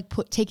feel like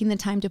taking the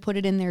time to put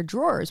it in their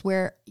drawers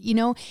where,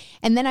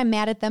 and then I'm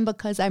mad at them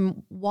because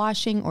I'm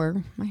washing,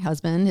 or my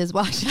husband is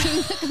washing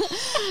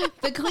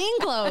the clean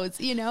clothes,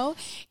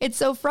 It's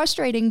so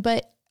frustrating.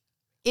 But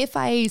if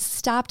I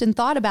stopped and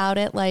thought about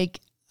it,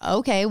 like,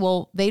 okay,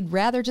 well, they'd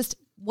rather just,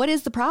 what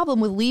is the problem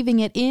with leaving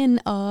it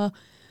in a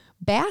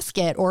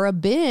basket or a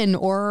bin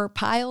or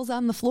piles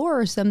on the floor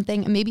or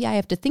something? Maybe I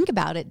have to think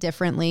about it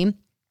differently.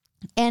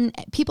 And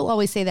people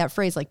always say that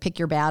phrase, like, pick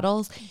your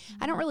battles.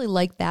 I don't really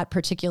like that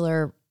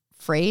particular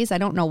phrase. I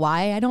don't know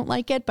why I don't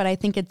like it, but I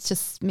think it's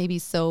just maybe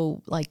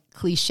so like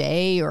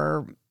cliche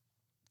or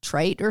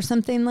trite or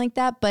something like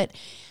that. But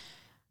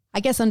I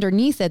guess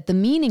underneath it, the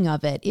meaning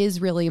of it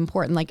is really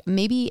important. Like,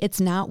 maybe it's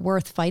not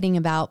worth fighting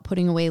about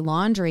putting away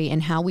laundry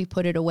and how we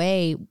put it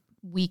away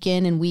week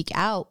in and week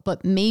out,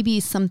 but maybe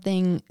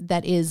something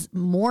that is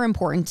more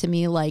important to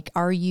me, like,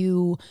 are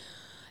you,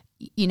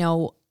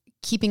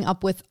 keeping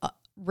up with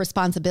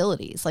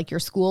responsibilities like your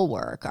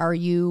schoolwork? Are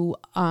you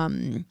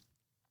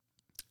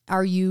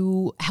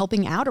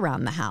helping out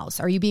around the house?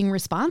 Are you being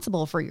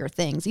responsible for your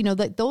things?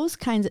 Those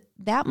kinds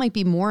that might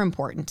be more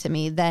important to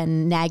me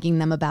than nagging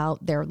them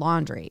about their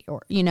laundry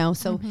or,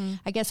 so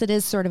I guess it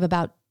is sort of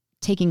about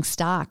taking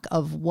stock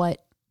of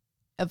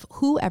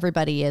who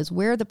everybody is,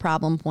 where the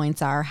problem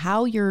points are,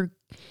 what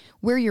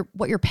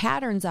your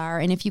patterns are.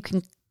 And if you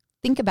can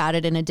think about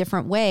it in a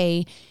different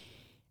way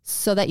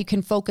so that you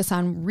can focus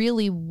on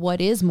really what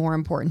is more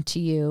important to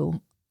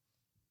you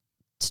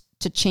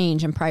to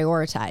change and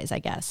prioritize, I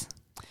guess.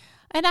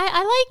 And I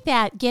like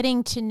that,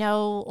 getting to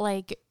know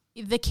like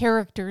the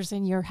characters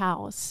in your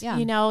house. Yeah.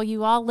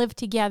 You all live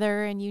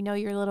together and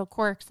your little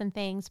quirks and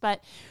things,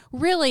 but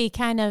really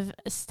kind of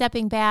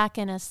stepping back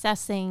and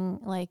assessing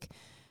like,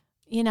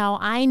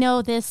 I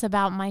know this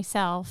about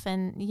myself.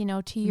 And,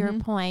 to your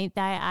point,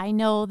 that I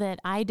know that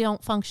I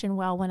don't function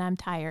well when I'm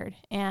tired.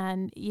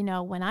 And,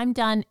 when I'm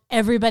done,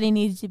 everybody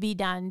needs to be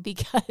done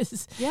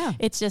because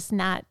it's just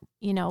not,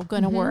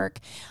 going to work.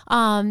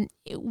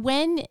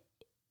 When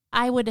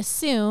I would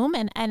assume,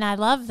 and I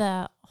love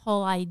the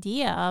whole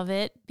idea of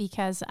it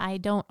because I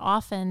don't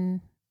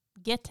often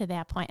get to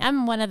that point.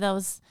 I'm one of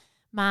those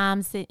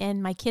moms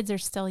and my kids are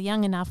still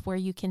young enough where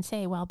you can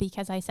say, well,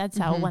 because I said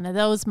so, one of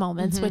those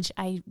moments, which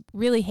I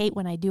really hate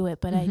when I do it,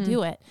 but I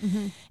do it.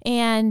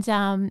 And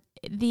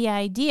the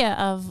idea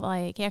of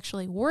like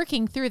actually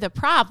working through the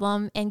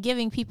problem and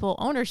giving people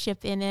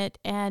ownership in it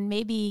and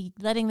maybe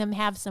letting them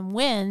have some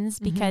wins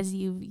because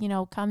you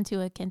come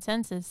to a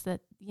consensus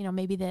that,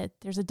 maybe that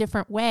there's a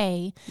different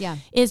way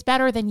is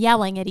better than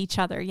yelling at each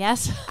other.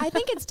 Yes. I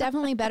think it's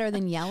definitely better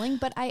than yelling,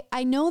 but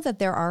I know that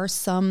there are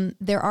some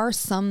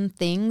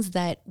things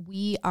that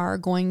we are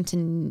going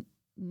to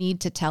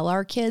need to tell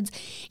our kids.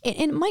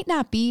 It might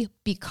not be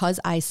because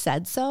I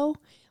said so,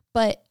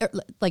 but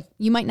like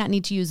you might not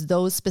need to use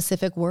those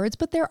specific words,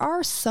 but there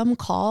are some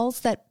calls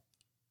that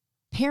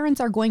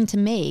parents are going to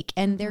make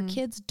and their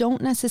kids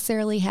don't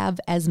necessarily have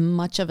as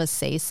much of a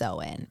say-so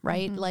in,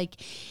 right? Like,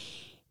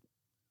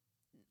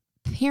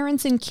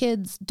 parents and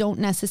kids don't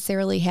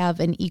necessarily have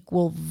an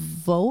equal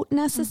vote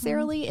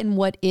necessarily in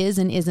what is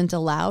and isn't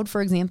allowed.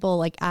 For example,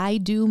 like I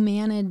do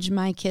manage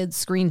my kids'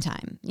 screen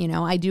time.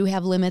 I do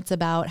have limits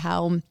about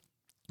how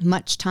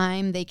much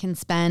time they can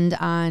spend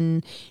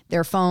on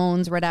their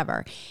phones,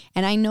 whatever.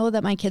 And I know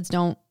that my kids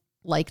don't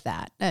like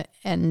that.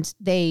 And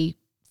they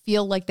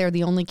feel like they're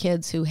the only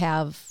kids who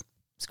have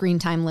screen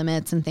time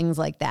limits and things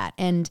like that.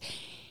 And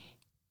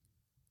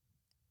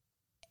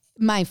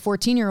my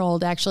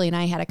 14-year-old actually and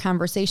I had a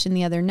conversation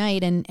the other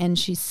night, and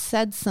she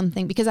said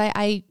something because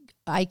I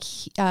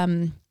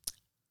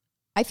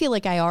feel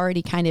like I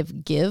already kind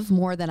of give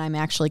more than I'm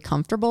actually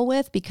comfortable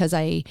with because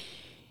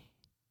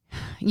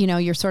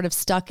you're sort of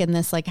stuck in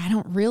this, like, I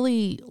don't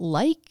really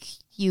like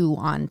you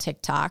on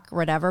TikTok or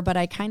whatever, but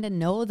I kind of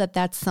know that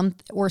that's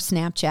or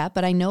Snapchat,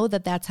 but I know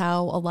that that's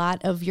how a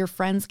lot of your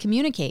friends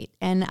communicate.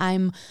 And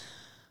I'm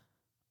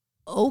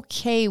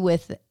okay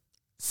with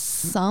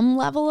some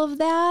level of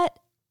that,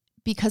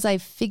 because I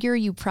figure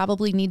you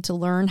probably need to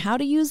learn how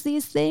to use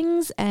these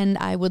things, and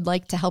I would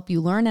like to help you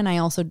learn. And I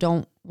also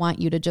don't want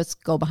you to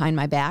just go behind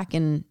my back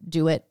and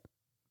do it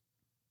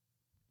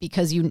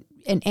because you,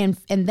 and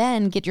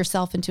then get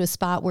yourself into a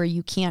spot where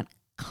you can't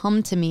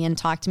come to me and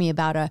talk to me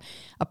about a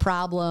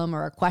problem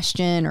or a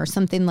question or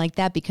something like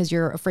that because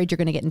you're afraid you're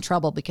going to get in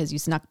trouble because you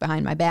snuck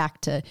behind my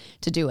back to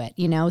do it,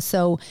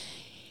 So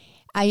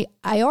I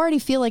already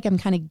feel like I'm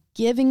kind of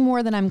giving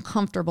more than I'm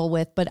comfortable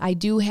with, but I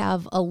do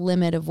have a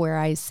limit of where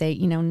I say,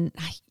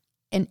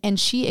 and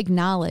she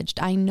acknowledged,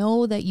 I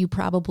know that you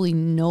probably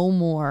know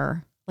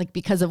more, like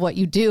because of what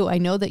you do. I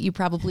know that you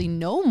probably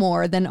know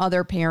more than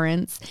other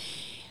parents,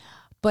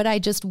 but I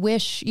just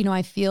wish,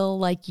 I feel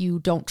like you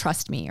don't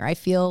trust me, or I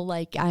feel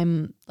like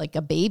I'm like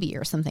a baby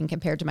or something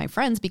compared to my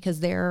friends because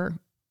they're,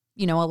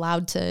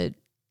 allowed to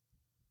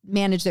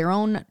manage their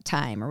own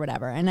time or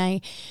whatever. And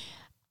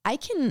I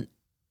can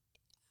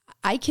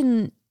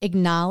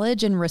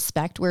acknowledge and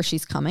respect where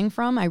she's coming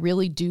from. I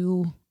really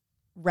do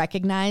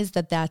recognize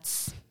that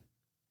that's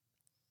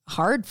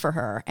hard for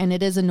her, and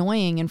it is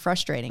annoying and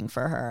frustrating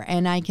for her.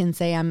 And I can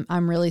say,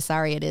 I'm really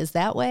sorry it is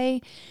that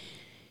way.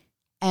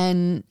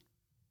 And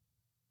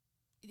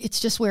it's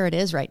just where it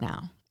is right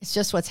now. It's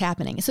just what's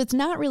happening. So it's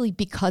not really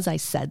because I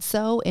said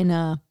so in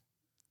a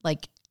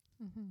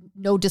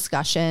no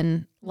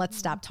discussion, let's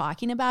stop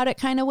talking about it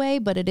kind of way,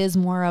 but it is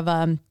more of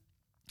a,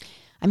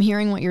 I'm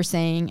hearing what you're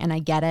saying and I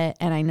get it.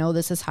 And I know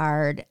this is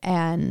hard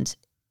and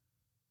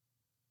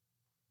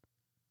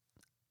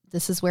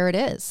this is where it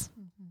is.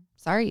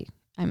 Sorry.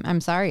 I'm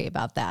sorry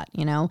about that,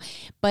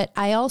 but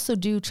I also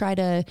do try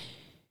to,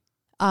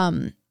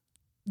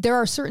 there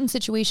are certain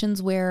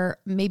situations where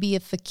maybe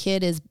if a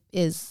kid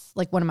is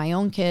like one of my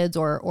own kids,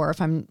 or if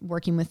I'm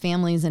working with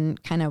families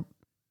and kind of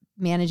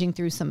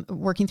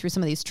working through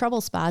some of these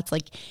trouble spots,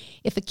 like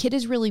if a kid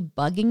is really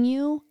bugging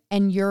you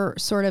and you're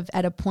sort of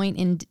at a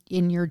point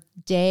in your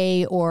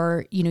day,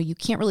 or, you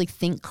can't really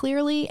think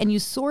clearly and you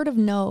sort of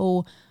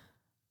know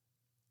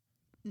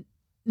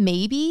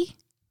maybe,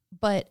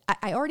 but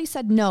I already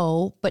said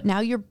no, but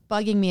now you're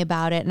bugging me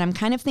about it. And I'm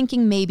kind of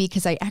thinking maybe,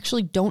 because I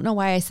actually don't know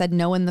why I said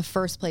no in the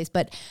first place,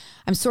 but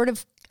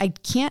I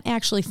can't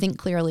actually think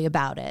clearly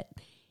about it.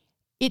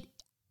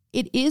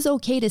 It is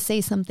okay to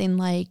say something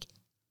like,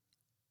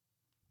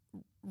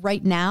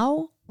 right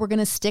now, we're going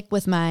to stick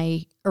with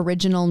my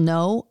original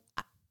no.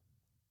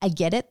 I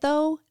get it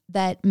though,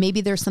 that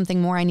maybe there's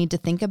something more I need to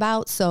think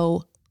about.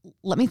 So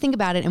let me think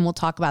about it and we'll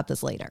talk about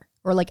this later.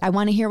 Or like, I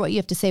want to hear what you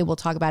have to say. We'll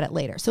talk about it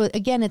later. So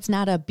again, it's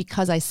not a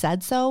because I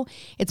said so.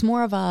 It's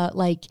more of a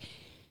like,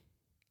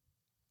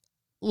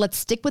 let's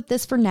stick with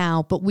this for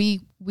now, but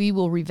we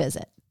will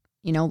revisit.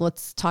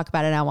 Let's talk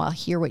about it now. I'll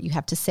hear what you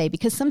have to say,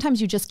 because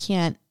sometimes you just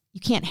can't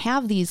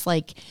have these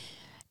like,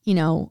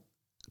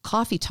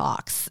 coffee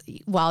talks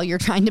while you're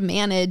trying to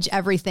manage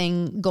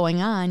everything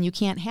going on. You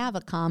can't have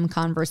a calm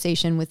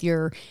conversation with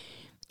your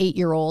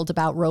 8-year-old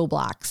about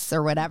Roblox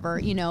or whatever,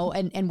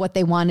 and what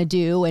they want to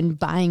do and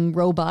buying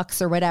Robux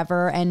or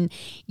whatever. And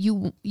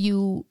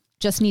you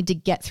just need to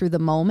get through the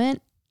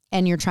moment,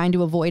 and you're trying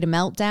to avoid a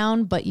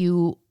meltdown, but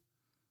you're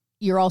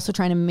also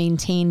trying to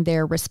maintain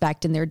their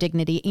respect and their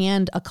dignity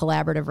and a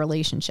collaborative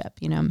relationship,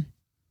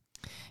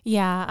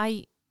 Yeah,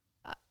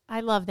 I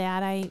love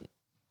that. I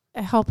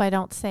hope I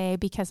don't say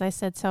because I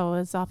said so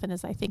as often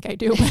as I think I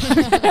do.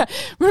 I'm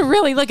gonna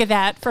really look at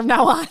that from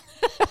now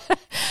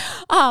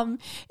on.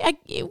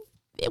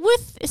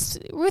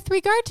 With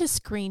regard to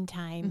screen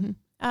time,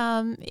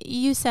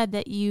 you said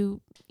that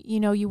you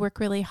work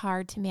really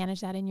hard to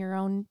manage that in your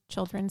own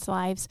children's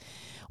lives.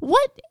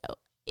 What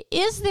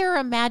is there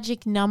a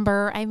magic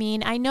number? I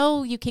mean, I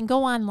know you can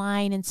go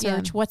online and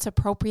search what's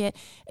appropriate.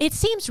 It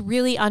seems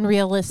really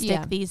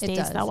unrealistic these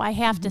days, though, I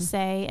have to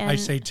say. And I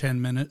say 10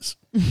 minutes.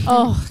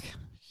 Oh,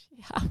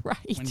 yeah,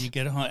 right. When you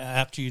get home,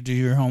 after you do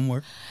your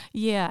homework.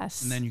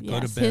 Yes. And then you go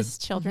to bed. His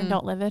children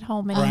don't live at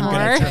home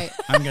anymore.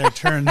 I'm going to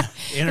turn the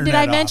internet Did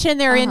I off. mention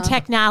they're in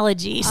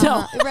technology?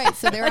 So right,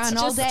 so they're on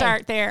all just day.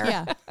 Start there.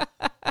 Yeah.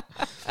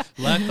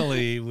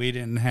 Luckily, we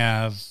didn't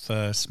have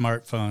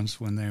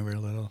smartphones when they were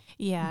little.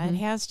 Yeah, it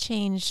has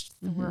changed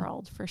the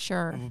world for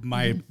sure.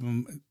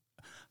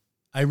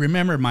 I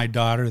remember my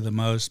daughter the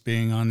most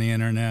being on the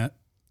internet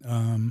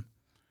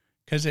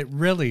because it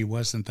really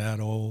wasn't that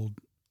old.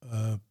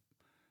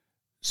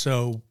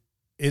 So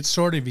it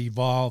sort of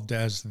evolved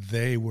as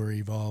they were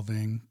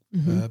evolving,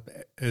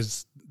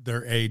 as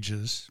their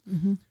ages.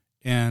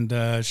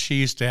 And she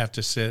used to have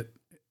to sit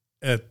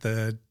at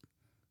the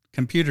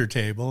computer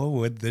table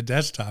with the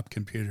desktop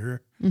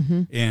computer.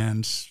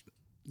 And,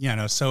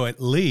 so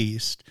at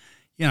least,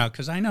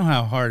 because I know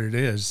how hard it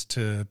is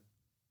to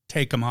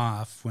take them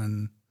off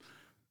when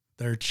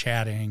they're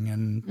chatting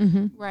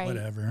and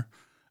whatever.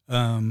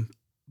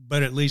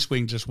 But at least we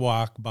can just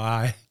walk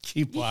by,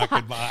 keep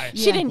walking by.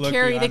 She didn't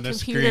carry the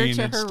computer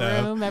to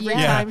her room every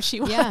time she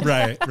went.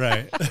 Right.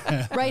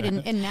 Right.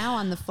 And now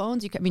on the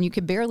phones, I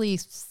can barely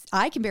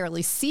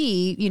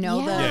see,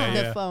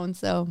 the phone.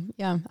 So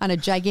on a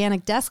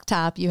gigantic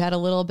desktop, you had a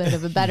little bit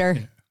of a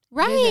better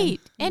Right.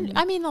 And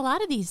I mean, a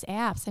lot of these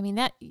apps,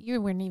 that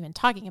you weren't even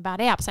talking about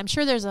apps. I'm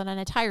sure there's an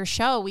entire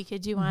show we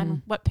could do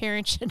on what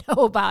parents should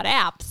know about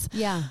apps.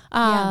 Yeah.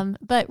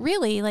 But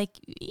really,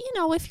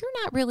 if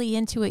you're not really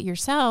into it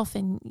yourself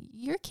and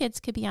your kids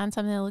could be on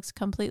something that looks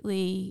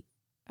completely,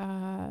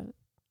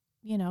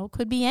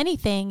 could be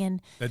anything.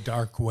 And the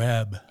dark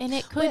web. And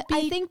it could be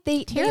I think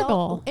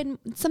terrible. And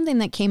something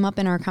that came up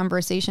in our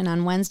conversation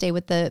on Wednesday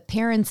with the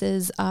parents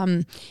is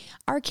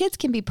our kids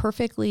can be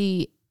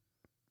perfectly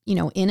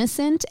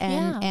innocent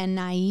and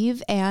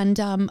naive.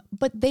 And,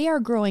 but they are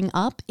growing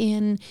up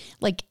in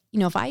like,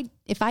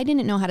 if I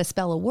didn't know how to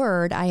spell a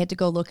word, I had to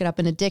go look it up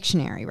in a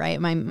dictionary, right?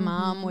 My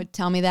mom would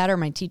tell me that, or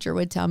my teacher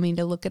would tell me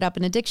to look it up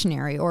in a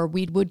dictionary, or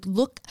we would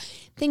look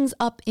things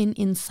up in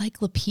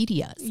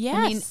encyclopedias.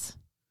 Yes.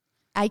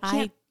 I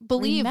can't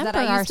believe that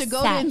I used to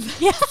go to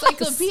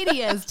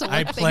encyclopedias to look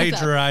I things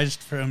plagiarized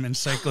from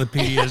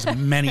encyclopedias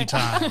many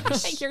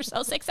times. You're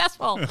so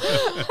successful.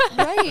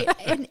 Right.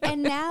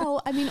 And now,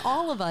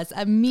 all of us,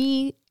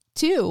 me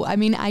too.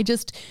 I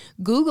just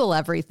Google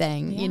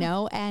everything,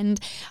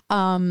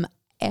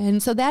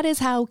 and so that is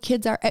how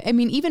kids are.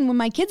 Even when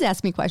my kids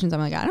ask me questions, I'm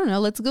like, I don't know,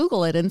 let's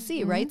Google it and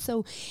see, right?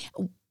 So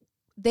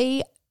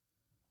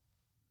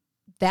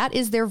that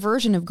is their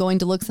version of going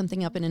to look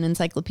something up in an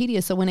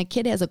encyclopedia. So when a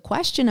kid has a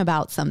question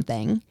about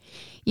something,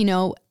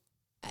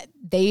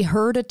 they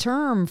heard a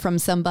term from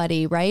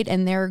somebody, right?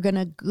 And they're going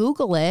to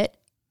Google it.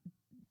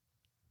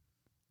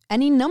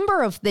 Any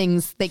number of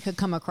things they could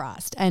come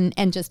across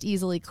and just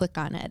easily click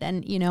on it.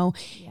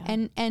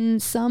 And,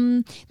 and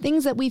some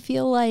things that we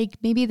feel like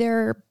maybe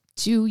they're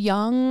too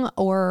young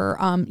or,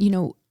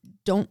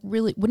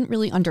 wouldn't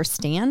really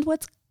understand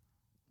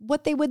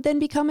what they would then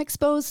become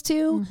exposed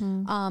to,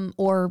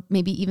 or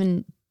maybe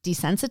even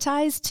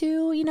desensitized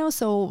to,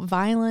 so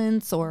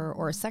violence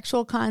or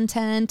sexual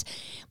content.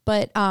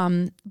 But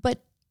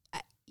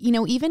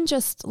even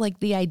just like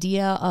the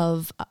idea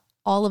of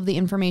all of the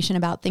information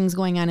about things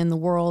going on in the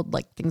world,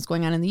 like things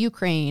going on in the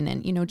Ukraine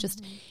and,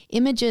 just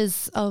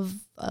images of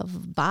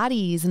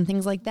bodies and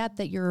things like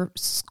that you're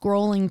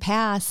scrolling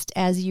past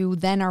as you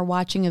then are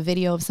watching a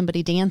video of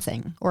somebody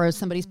dancing or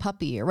somebody's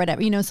puppy or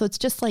whatever, so it's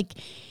just like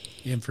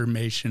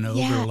information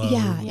overload.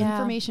 Yeah,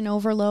 information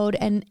overload.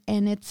 And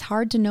it's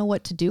hard to know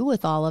what to do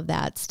with all of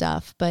that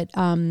stuff. But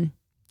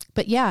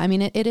yeah,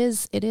 it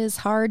is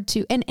hard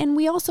to, and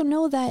we also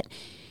know that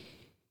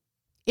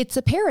it's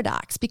a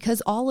paradox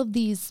because all of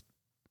these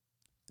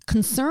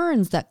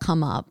concerns that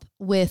come up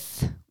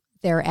with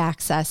their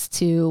access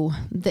to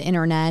the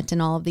internet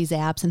and all of these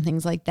apps and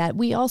things like that,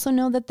 we also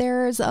know that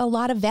there's a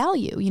lot of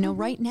value.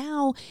 Right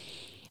now,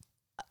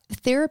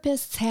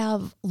 therapists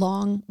have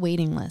long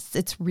waiting lists.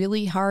 It's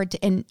really hard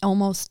to, and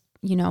almost,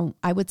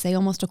 I would say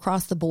almost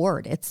across the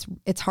board,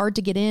 it's hard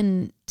to get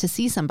in to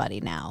see somebody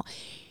now.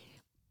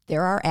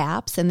 There are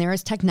apps and there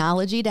is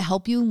technology to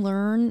help you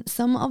learn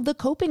some of the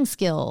coping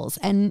skills.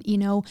 And,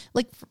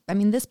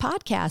 this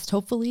podcast,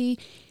 hopefully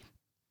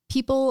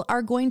people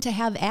are going to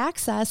have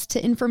access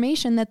to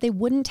information that they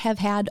wouldn't have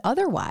had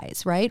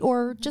otherwise, right?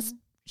 Or just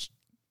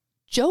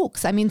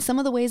jokes. Some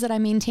of the ways that I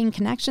maintain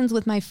connections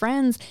with my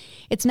friends,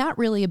 it's not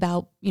really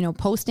about,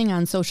 posting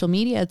on social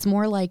media. It's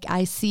more like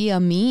I see a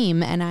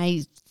meme and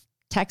I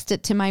text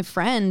it to my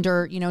friend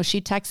or,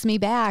 she texts me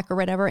back or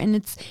whatever.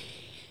 And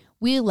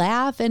we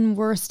laugh and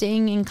we're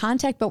staying in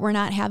contact, but we're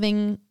not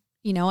having,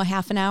 a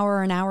half an hour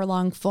or an hour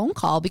long phone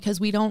call because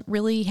we don't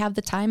really have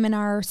the time in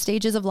our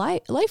stages of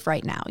life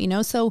right now,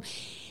 So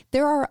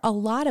there are a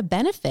lot of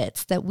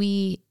benefits that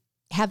we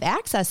have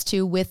access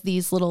to with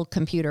these little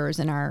computers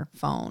in our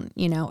phone,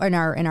 in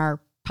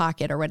our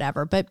pocket or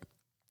whatever. But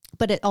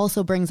it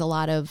also brings a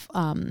lot of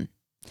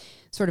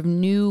sort of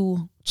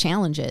new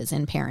challenges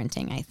in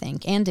parenting, I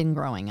think, and in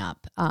growing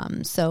up.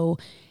 So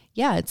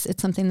yeah,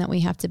 it's something that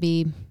we have to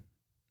be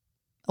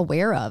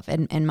aware of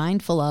and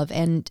mindful of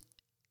and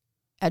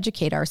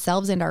educate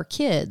ourselves and our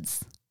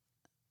kids.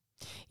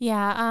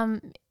 Yeah.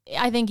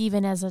 I think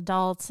even as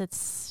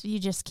adults, you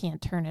just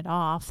can't turn it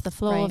off. The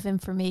flow of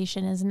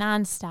information is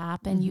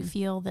nonstop and you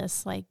feel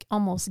this like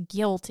almost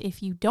guilt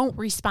if you don't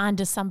respond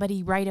to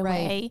somebody right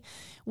away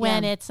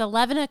when it's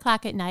 11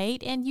 o'clock at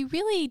night and you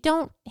really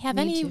don't have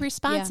any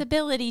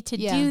responsibility to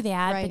do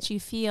that, but you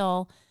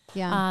feel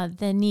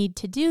the need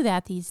to do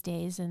that these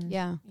days. And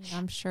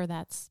I'm sure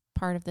that's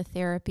part of the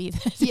therapy.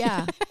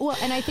 Well,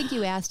 and I think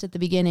you asked at the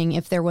beginning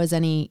if there was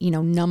any,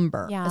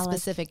 number, a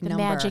specific like the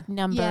number. magic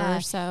number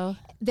or so.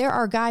 There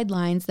are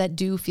guidelines that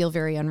do feel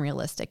very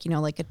unrealistic,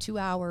 like a 2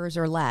 hours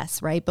or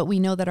less, right? But we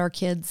know that our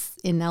kids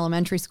in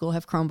elementary school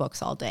have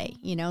Chromebooks all day,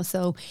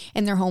 so,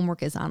 and their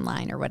homework is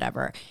online or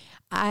whatever.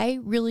 I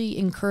really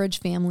encourage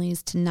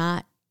families to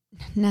not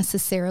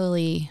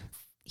necessarily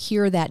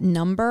hear that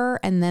number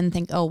and then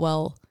think, oh,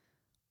 well,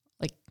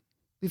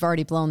 we've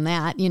already blown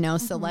that,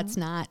 so let's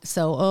not.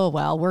 So, oh,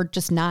 well, we're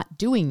just not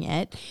doing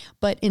it.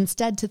 But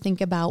instead to think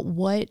about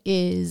what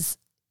is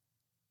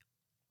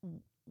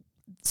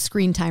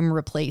screen time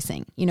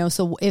replacing,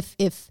 so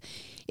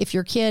if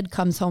your kid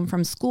comes home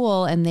from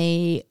school and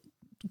they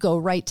go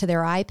right to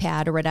their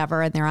iPad or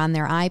whatever, and they're on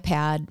their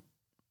iPad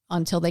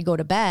until they go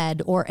to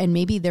bed, and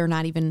maybe they're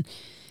not even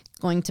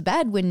going to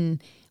bed when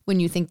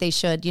you think they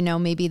should,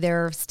 maybe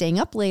they're staying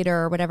up later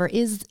or whatever,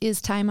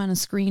 is time on a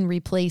screen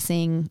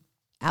replacing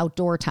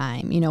outdoor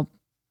time,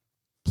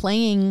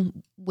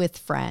 playing with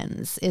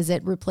friends? Is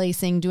it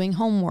replacing doing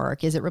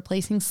homework? Is it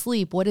replacing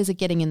sleep? What is it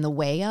getting in the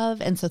way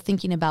of? And so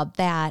thinking about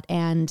that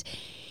and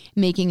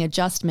making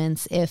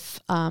adjustments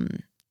if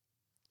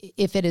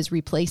it is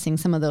replacing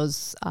some of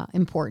those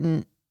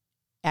important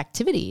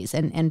activities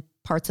and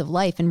parts of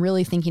life, and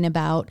really thinking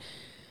about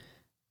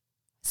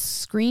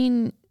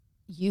screen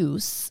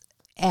use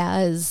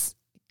as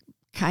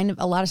kind of,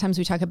 a lot of times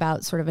we talk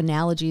about sort of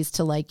analogies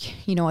to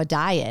like, you know, a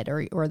diet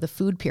or the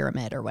food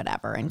pyramid or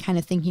whatever, and kind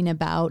of thinking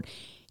about,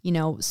 you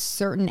know,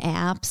 certain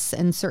apps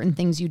and certain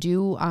things you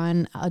do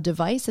on a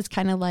device. It's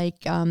kind of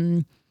like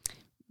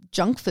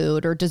junk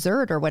food or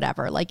dessert or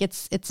whatever. Like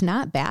it's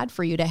not bad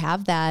for you to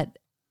have that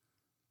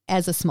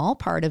as a small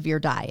part of your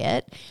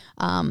diet.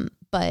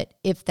 But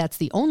if that's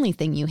the only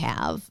thing you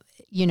have,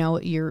 you know,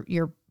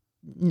 you're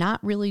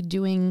not really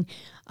doing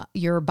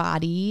your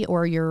body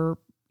or your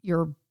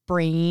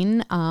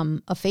brain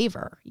a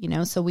favor, you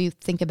know. So we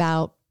think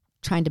about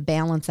trying to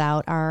balance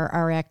out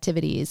our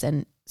activities,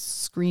 and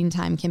screen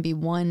time can be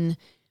one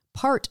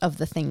part of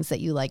the things that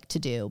you like to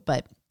do.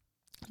 But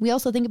we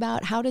also think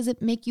about, how does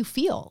it make you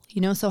feel?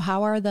 You know, so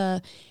how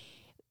are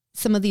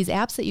some of these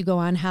apps that you go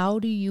on, how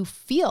do you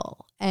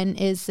feel? And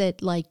is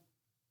it like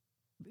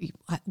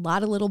a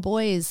lot of little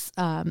boys,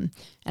 and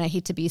I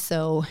hate to be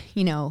so,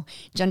 you know,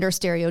 gender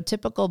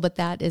stereotypical, but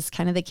that is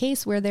kind of the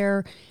case, where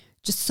they're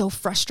just so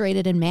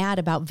frustrated and mad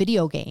about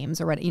video games,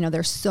 or what, you know,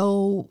 they're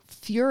so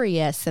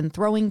furious and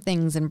throwing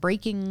things and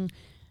breaking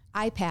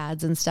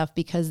iPads and stuff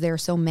because they're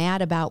so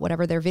mad about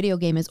whatever their video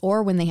game is,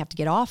 or when they have to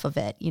get off of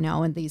it, you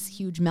know, and these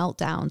huge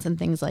meltdowns and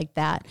things like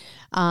that.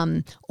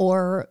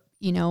 Or,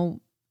 you know,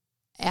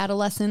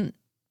 adolescent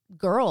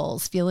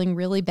girls feeling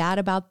really bad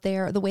about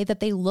the way that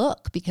they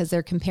look because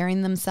they're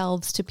comparing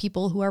themselves to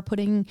people who are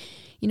putting,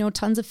 you know,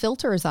 tons of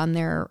filters on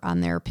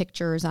their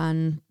pictures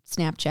on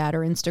Snapchat or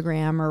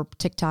Instagram or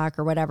TikTok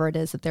or whatever it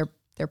is that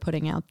they're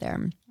putting out there.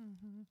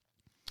 Mm-hmm.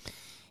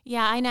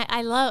 Yeah, and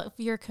I love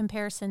your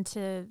comparison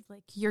to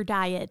like your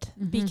diet,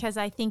 because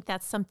I think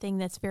that's something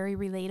that's very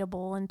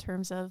relatable in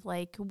terms of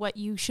like what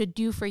you should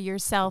do for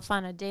yourself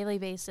on a daily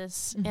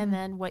basis, and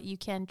then what you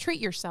can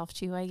treat yourself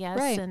to, I guess.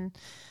 Right. And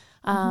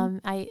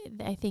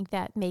I think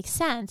that makes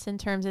sense in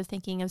terms of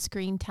thinking of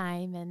screen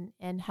time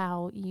and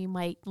how you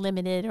might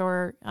limit it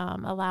or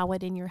allow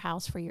it in your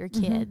house for your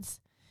kids.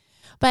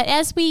 But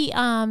as we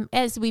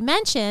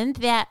mentioned,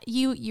 that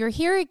you're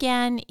here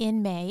again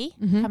in May,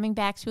 coming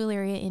back to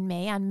Elyria in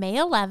May. On May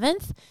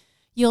 11th,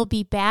 you'll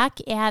be back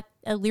at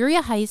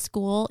Elyria High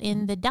School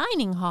in the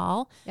dining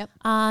hall,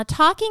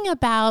 talking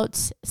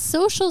about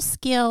social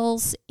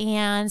skills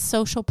and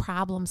social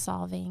problem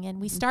solving.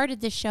 And we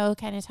started the show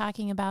kind of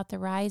talking about the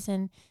rise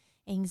in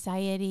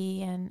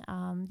anxiety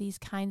and these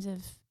kinds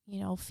of,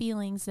 you know,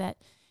 feelings that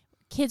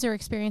kids are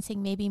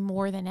experiencing maybe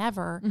more than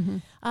ever.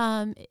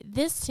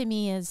 This to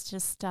me is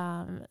just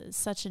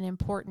such an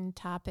important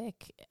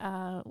topic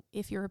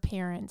if you're a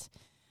parent.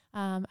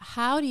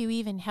 How do you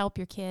even help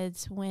your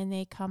kids when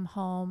they come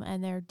home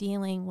and they're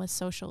dealing with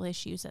social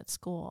issues at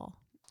school?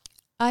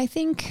 I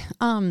think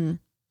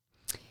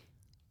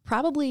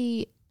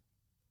probably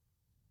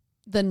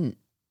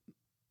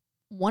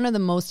one of the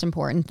most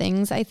important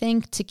things, I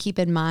think, to keep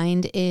in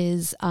mind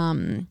is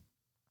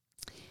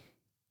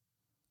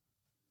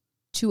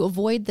to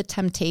avoid the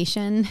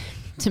temptation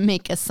to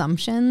make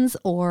assumptions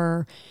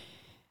or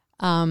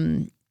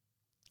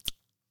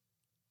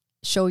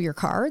show your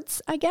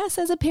cards, I guess,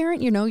 as a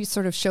parent. You know, you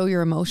sort of show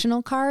your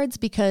emotional cards,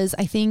 because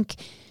I think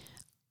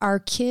our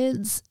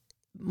kids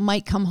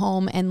might come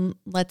home and,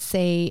 let's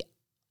say,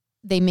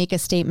 they make a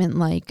statement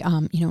like,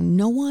 you know,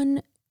 no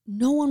one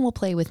will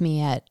play with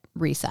me at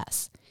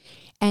recess.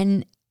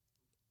 And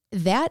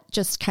that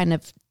just kind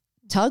of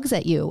tugs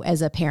at you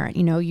as a parent.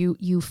 You know,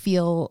 you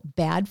feel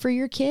bad for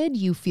your kid.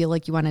 You feel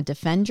like you want to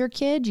defend your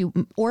kid.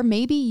 Or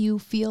maybe you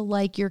feel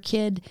like your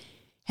kid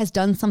has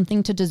done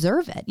something to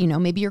deserve it. You know,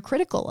 maybe you're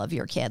critical of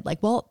your kid.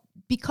 Like, well,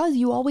 because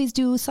you always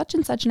do such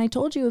and such, and I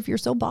told you if you're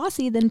so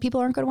bossy, then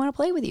people aren't going to want to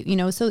play with you. You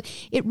know, so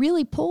it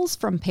really pulls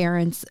from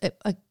parents.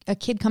 A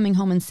kid coming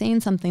home and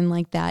saying something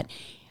like that,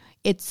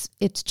 it's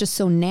just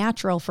so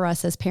natural for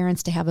us as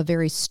parents to have a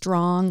very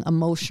strong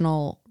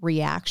emotional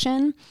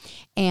reaction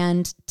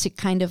and to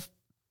kind of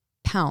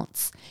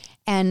pounce.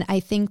 And I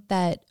think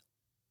that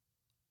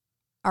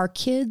our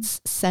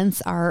kids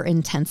sense our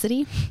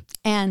intensity,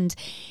 and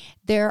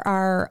there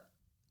are,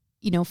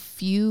 you know,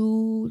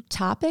 few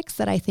topics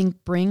that I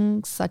think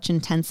bring such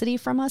intensity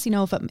from us. You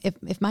know,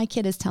 if my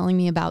kid is telling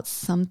me about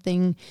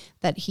something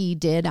that he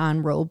did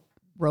on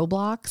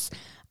Roblox,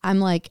 I'm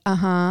like,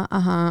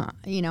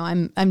 you know,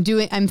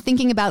 I'm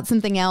thinking about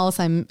something else.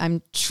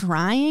 I'm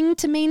trying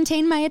to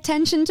maintain my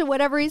attention to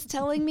whatever he's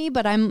telling me,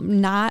 but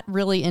I'm not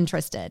really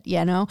interested,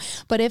 you know?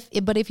 But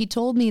if he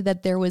told me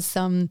that there was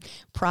some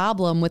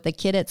problem with a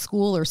kid at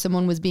school or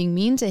someone was being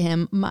mean to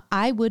him,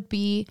 I would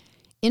be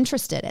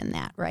interested in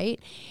that, right?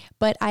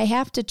 But I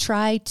have to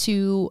try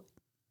to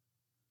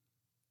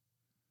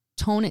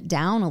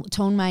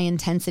tone my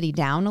intensity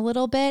down a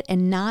little bit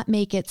and not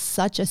make it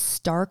such a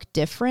stark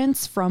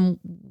difference from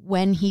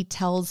when he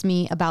tells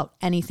me about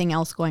anything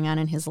else going on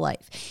in his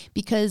life.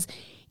 Because,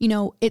 you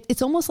know,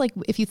 it's almost like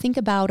if you think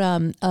about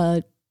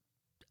a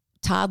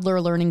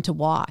toddler learning to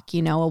walk,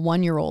 you know, a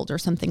 1-year-old or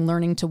something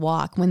learning to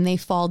walk, when they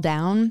fall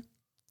down,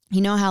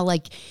 you know how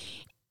like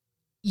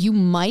you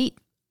might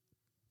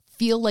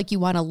feel like you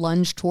want to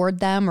lunge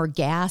toward them or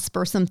gasp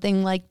or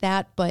something like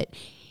that, but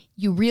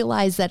you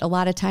realize that a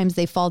lot of times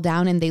they fall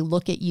down and they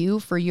look at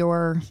you for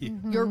your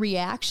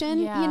reaction,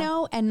 you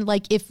know, and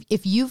like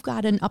if you've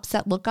got an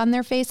upset look on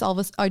their face,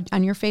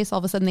 on your face, all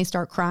of a sudden they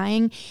start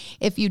crying.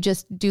 If you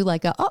just do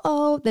like a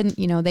uh-oh, then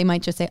you know they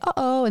might just say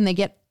uh-oh and they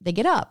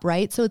get up,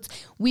 right? So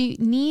we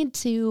need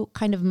to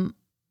kind of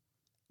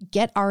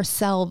get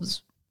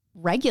ourselves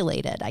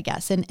regulated, I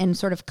guess, and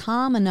sort of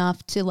calm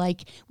enough to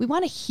like, we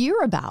want to hear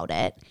about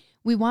it.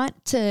 We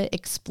want to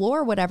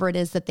explore whatever it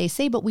is that they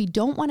say, but we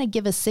don't want to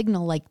give a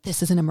signal like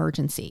this is an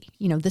emergency.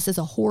 You know, this is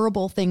a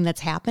horrible thing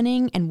that's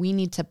happening and we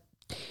need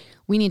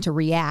to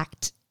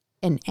react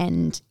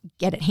and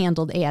get it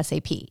handled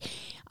ASAP.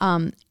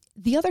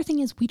 The other thing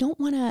is we don't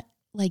want to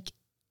like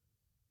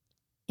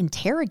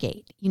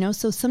interrogate, you know,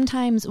 so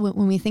sometimes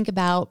when we think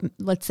about,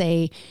 let's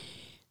say,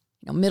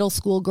 you know, middle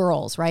school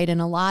girls, right?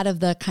 And a lot of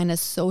the kind of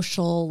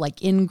social,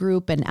 like in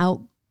group and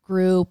out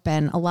group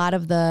and a lot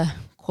of the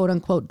quote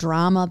unquote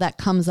drama that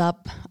comes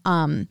up.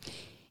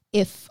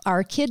 If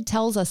our kid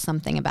tells us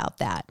something about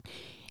that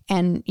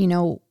and, you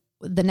know,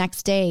 the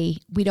next day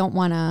we don't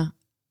want to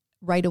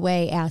right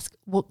away ask,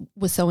 well,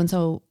 was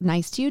so-and-so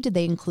nice to you? Did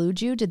they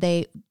include you?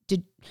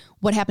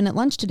 What happened at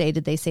lunch today?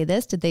 Did they say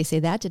this? Did they say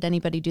that? Did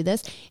anybody do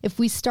this? If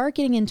we start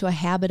getting into a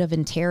habit of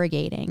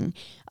interrogating,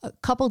 a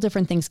couple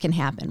different things can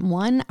happen.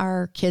 One,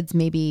 our kids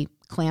maybe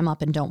clam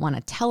up and don't want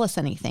to tell us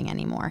anything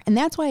anymore. And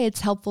that's why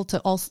it's helpful to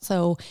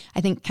also,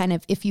 I think, kind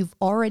of, if you've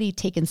already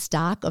taken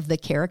stock of the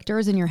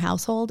characters in your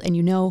household and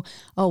you know,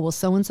 oh, well,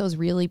 so-and-so is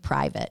really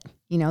private.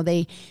 You know,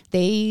 they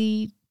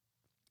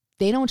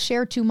don't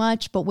share too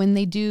much, but when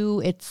they do,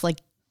 it's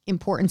like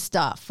important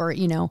stuff. Or,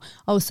 you know,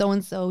 oh,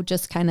 so-and-so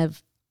just kind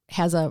of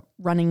has a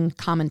running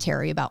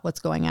commentary about what's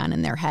going on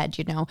in their head,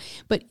 you know.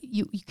 But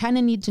you kind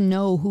of need to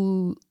know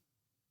who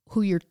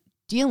you're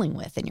dealing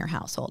with in your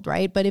household,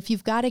 right? But if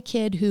you've got a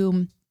kid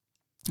who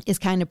is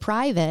kind of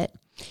private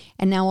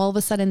and now all of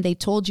a sudden they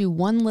told you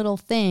one little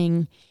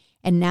thing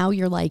and now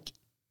you're like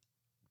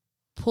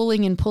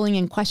pulling and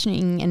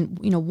questioning and,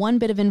 you know, one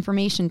bit of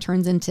information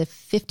turns into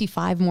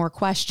 55 more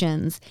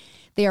questions,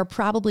 they are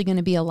probably going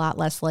to be a lot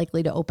less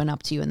likely to open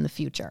up to you in the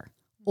future.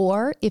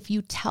 Or if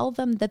you tell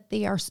them that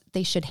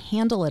they should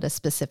handle it a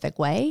specific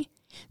way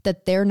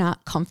that they're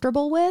not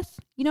comfortable with,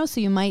 you know,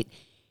 so you might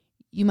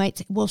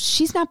say, well,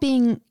 she's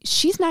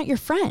not your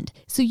friend.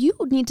 So you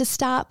need to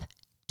stop.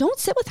 Don't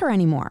sit with her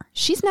anymore.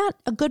 She's not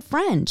a good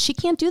friend. She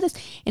can't do this.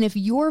 And if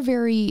you're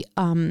very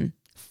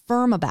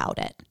firm about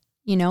it,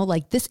 you know,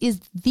 like this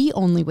is the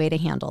only way to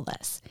handle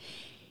this,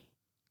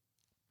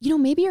 you know,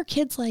 maybe your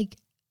kid's like,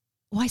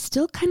 well, I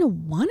still kind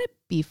of want to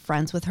be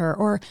friends with her,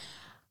 or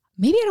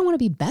maybe I don't want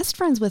to be best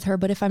friends with her,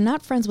 but if I'm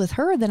not friends with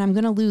her, then I'm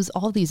going to lose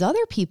all these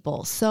other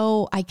people.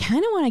 So I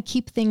kind of want to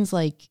keep things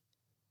like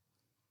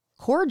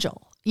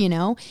cordial, you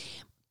know?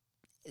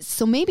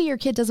 So maybe your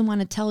kid doesn't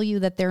want to tell you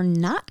that they're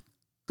not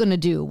going to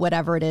do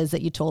whatever it is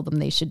that you told them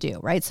they should do,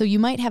 right? So you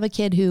might have a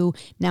kid who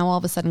now all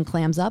of a sudden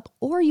clams up,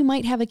 or you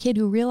might have a kid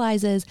who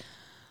realizes,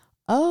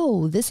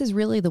 oh, this is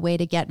really the way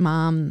to get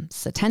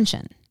mom's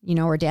attention, you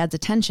know, or dad's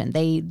attention.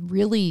 They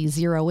really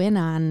zero in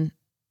on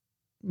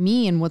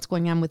me and what's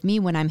going on with me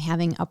when I'm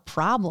having a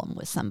problem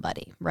with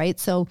somebody, right?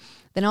 So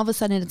then all of a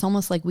sudden it's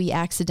almost like we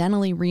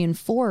accidentally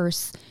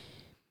reinforce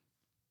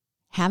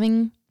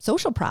having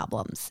social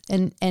problems.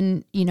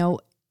 And you know,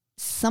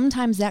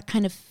 sometimes that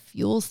kind of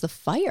fuels the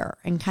fire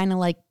and kind of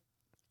like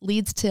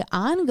leads to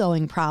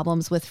ongoing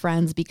problems with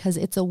friends because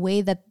it's a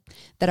way that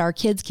our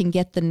kids can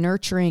get the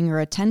nurturing or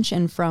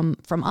attention from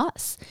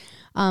us.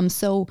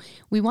 So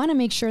we want to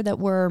make sure that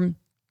we're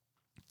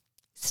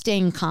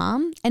staying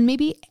calm and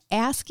maybe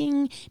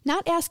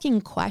not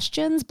asking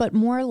questions, but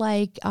more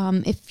like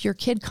if your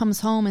kid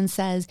comes home and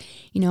says,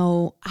 you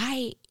know,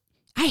 I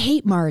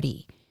hate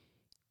Marty.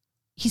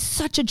 He's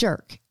such a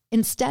jerk.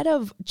 Instead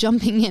of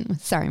jumping in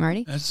with, sorry,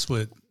 Marty. That's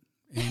what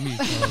Amy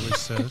always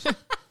says.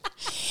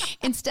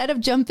 Instead of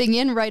jumping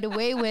in right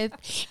away with,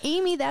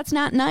 Amy, that's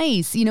not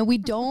nice. You know, we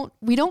don't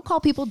call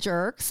people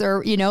jerks,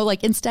 or, you know,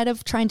 like instead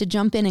of trying to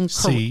jump in and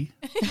See?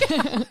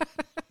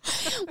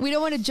 We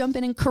don't want to jump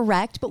in and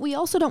correct, but we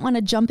also don't want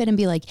to jump in and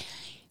be like,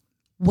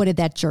 what did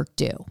that jerk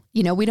do?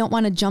 You know, we don't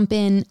want to jump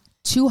in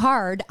too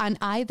hard on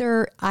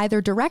either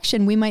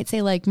direction. We might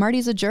say like,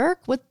 Marty's a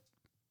jerk.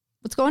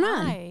 What's going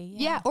on?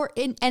 Yeah. Or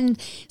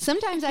and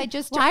sometimes I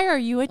just why are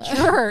you a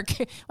jerk?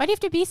 Why do you have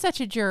to be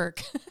such a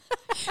jerk?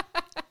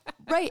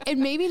 Right. And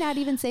maybe not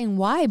even saying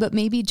why, but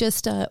maybe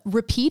just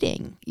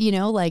repeating, you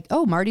know, like,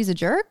 oh, Marty's a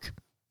jerk.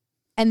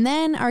 And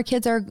then our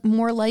kids are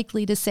more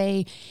likely to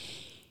say,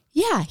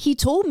 yeah, he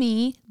told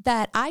me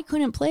that I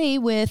couldn't play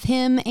with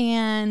him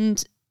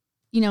and,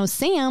 you know,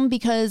 Sam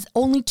because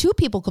only 2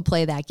 people could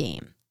play that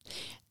game.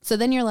 So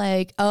then you're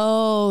like,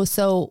 oh,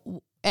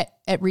 so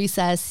at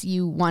recess,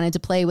 you wanted to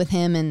play with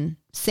him and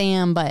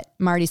Sam, but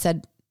Marty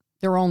said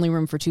there were only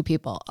room for 2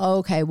 people.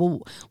 Okay,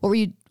 well, what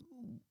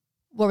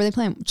were they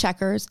playing?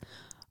 Checkers?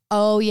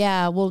 Oh,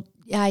 yeah, well,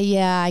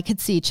 yeah, I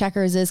could see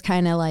checkers is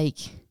kind of like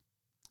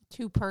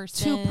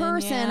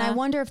two-person. Yeah. I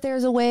wonder if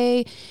there's a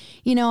way,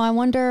 I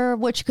wonder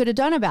what you could have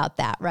done about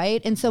that,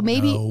 right? And so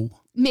maybe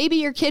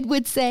your kid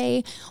would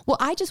say, well,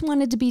 I just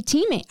wanted to be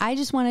teammate. I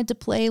just wanted to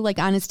play like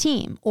on his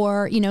team.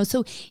 Or,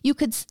 so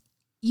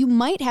you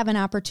might have an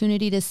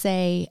opportunity to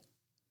say,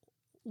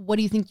 what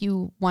do you think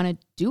you want to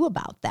do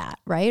about that?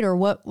 Right. Or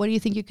what do you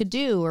think you could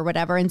do or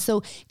whatever? And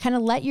so kind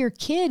of let your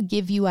kid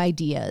give you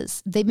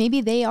ideas.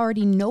 Maybe they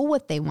already know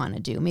what they want to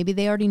do. Maybe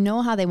they already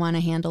know how they want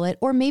to handle it.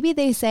 Or maybe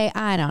they say,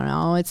 I don't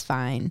know, it's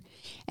fine.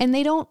 And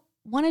they don't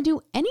want to do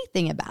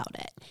anything about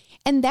it.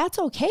 And that's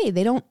okay.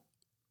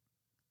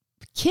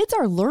 Kids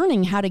are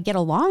learning how to get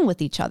along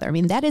with each other. I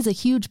mean, that is a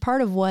huge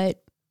part of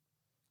what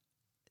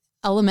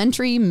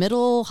elementary,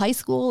 middle, high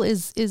school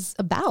is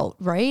about,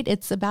 right?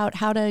 It's about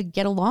how to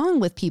get along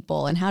with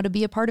people and how to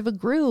be a part of a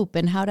group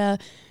and how to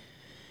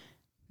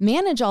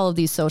manage all of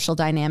these social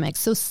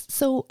dynamics.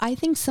 So I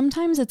think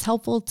sometimes it's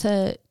helpful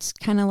to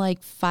kind of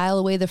like file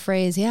away the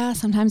phrase, yeah,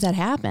 sometimes that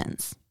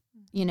happens,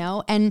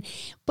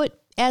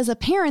 but as a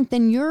parent,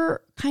 then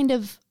you're kind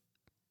of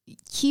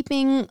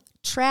keeping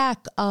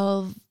track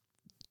of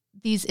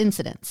these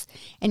incidents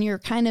and you're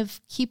kind of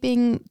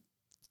keeping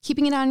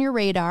it on your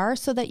radar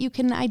so that you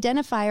can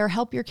identify or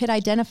help your kid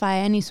identify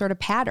any sort of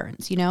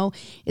patterns.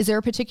 Is there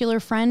a particular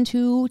friend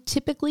who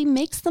typically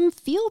makes them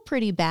feel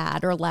pretty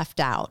bad or left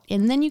out?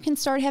 And then you can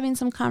start having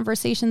some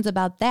conversations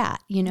about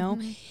that.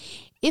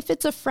 If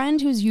it's a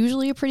friend who's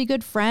usually a pretty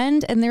good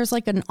friend and there's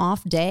like an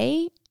off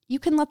day, you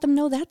can let them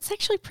know that's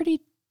actually pretty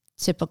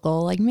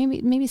typical. Like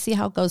maybe see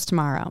how it goes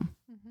tomorrow,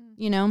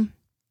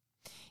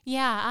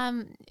 Yeah.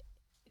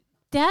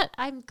 That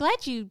I'm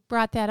glad you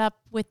brought that up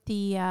with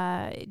the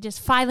just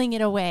filing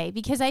it away,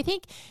 because I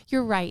think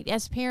you're right.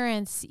 As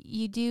parents,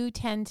 you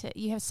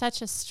have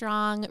such a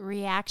strong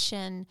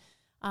reaction,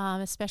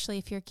 especially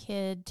if your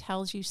kid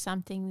tells you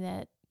something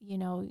that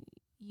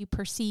you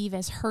perceive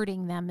as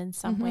hurting them in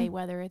some way,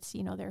 whether it's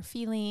their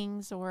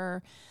feelings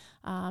or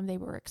they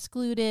were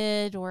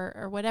excluded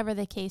or whatever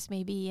the case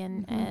may be,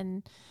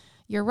 and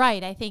you're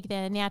right. I think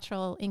the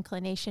natural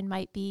inclination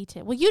might be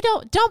you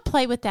don't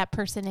play with that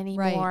person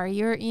anymore.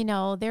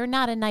 Right. They're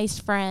not a nice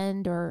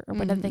friend or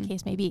whatever the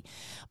case may be.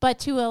 But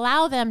to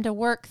allow them to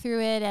work through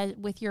it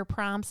with your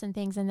prompts and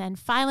things, and then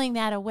filing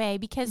that away,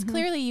 because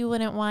clearly you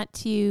wouldn't want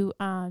to,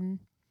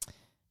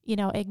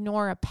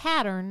 ignore a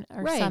pattern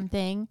or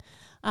something.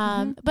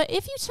 But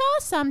if you saw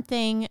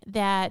something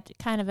that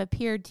kind of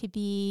appeared to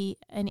be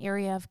an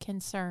area of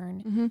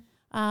concern,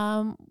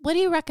 what do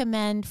you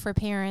recommend for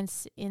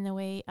parents in the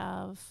way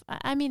of,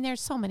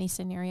 there's so many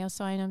scenarios,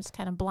 so I know I'm just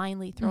kind of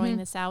blindly throwing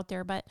this out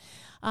there, but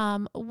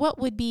what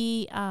would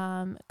be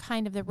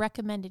kind of the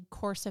recommended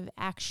course of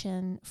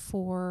action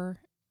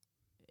for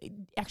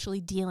actually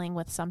dealing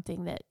with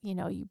something that,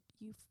 you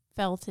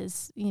felt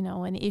is,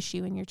 an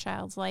issue in your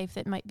child's life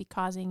that might be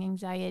causing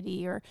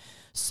anxiety or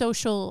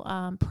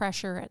social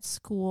pressure at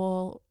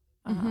school?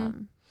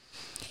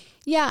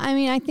 Yeah,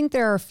 I think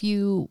there are a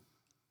few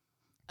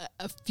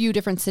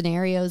different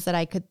scenarios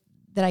that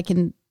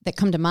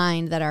come to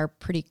mind that are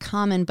pretty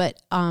common,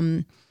 but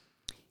one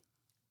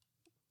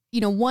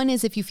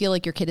is if you feel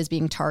like your kid is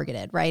being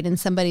targeted, right? And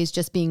somebody's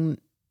just being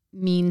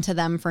mean to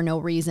them for no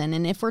reason.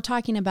 And if we're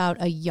talking about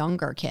a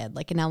younger kid,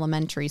 like an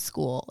elementary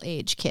school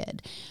age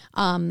kid,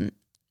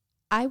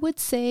 I would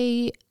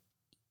say,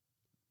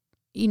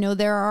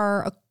 there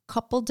are a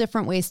couple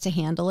different ways to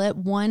handle it.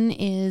 One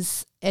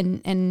is,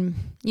 and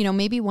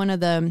maybe one of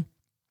the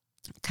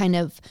kind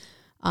of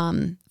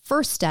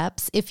first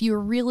steps, if you're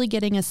really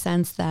getting a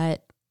sense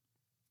that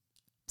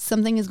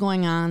something is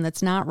going on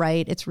that's not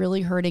right, it's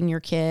really hurting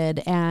your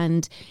kid,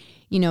 and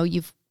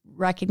you've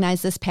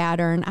recognized this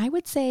pattern, I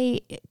would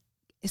say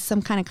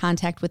some kind of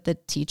contact with the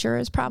teacher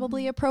is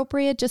probably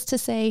appropriate, just to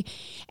say,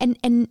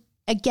 and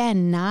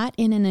again, not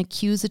in an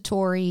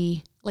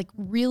accusatory, like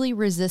really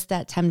resist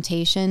that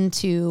temptation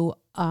to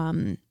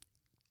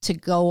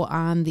go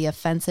on the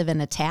offensive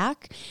and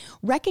attack,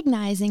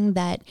 recognizing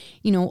that,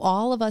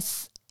 all of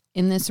us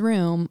in this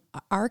room,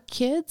 our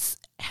kids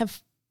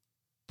have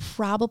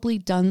probably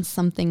done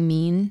something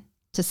mean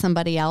to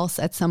somebody else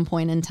at some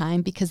point in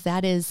time, because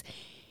that is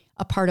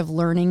a part of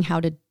learning how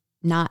to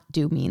not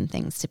do mean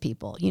things to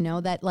people.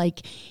 That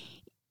like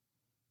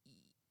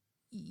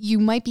you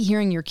might be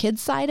hearing your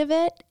kid's side of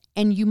it,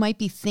 and you might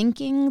be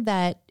thinking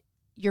that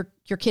your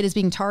kid is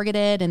being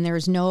targeted and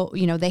there's no,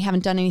 they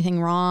haven't done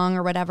anything wrong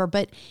or whatever,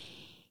 but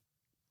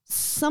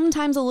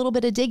sometimes a little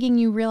bit of digging,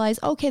 you realize,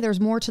 okay,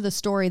 there's more to the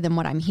story than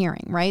what I'm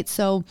hearing, right?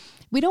 So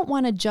we don't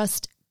want to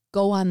just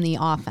go on the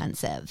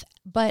offensive,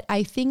 but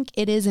I think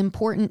it is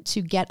important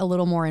to get a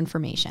little more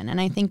information.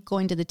 And I think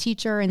going to the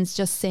teacher and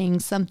just saying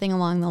something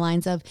along the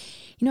lines of,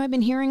 I've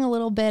been hearing a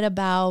little bit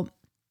about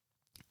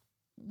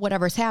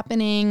whatever's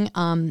happening.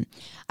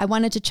 I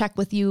wanted to check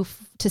with you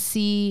to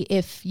see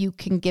if you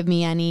can give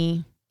me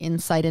any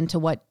insight into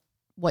what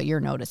you're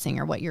noticing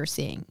or what you're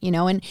seeing,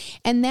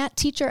 and that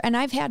teacher, and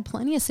I've had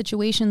plenty of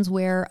situations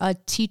where a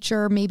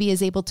teacher maybe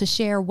is able to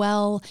share,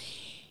 well,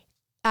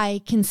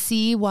 I can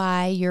see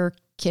why your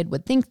kid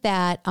would think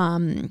that,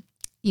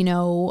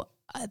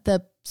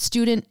 the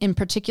student in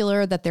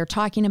particular that they're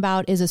talking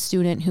about is a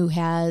student who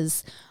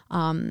has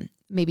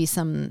maybe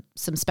some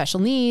special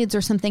needs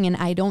or something. And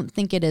I don't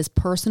think it is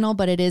personal,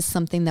 but it is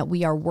something that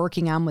we are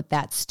working on with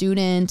that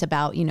student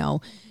about,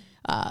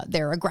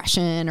 their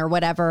aggression or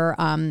whatever.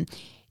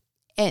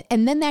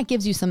 And then that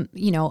gives you some,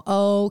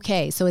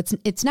 okay, so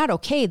it's not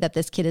okay that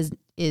this kid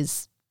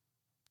is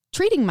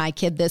treating my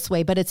kid this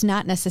way, but it's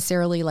not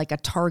necessarily like a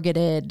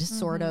targeted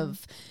sort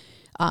of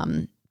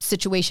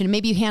situation.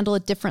 Maybe you handle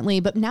it differently,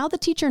 but now the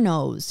teacher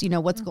knows,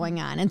 what's going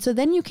on. And so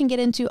then you can get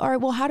into, all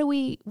right, well,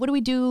 what do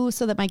we do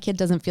so that my kid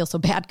doesn't feel so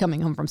bad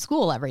coming home from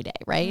school every day,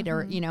 right?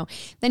 Or,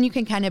 then you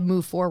can kind of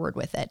move forward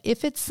with it.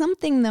 If it's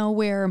something though,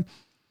 where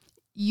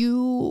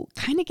you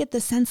kind of get the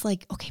sense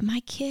like, okay,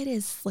 my kid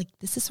is like,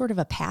 this is sort of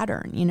a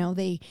pattern,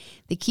 they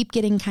keep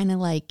getting kind of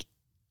like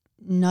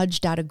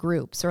nudged out of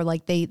groups, or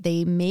like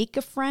they make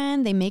a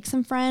friend, they make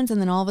some friends, and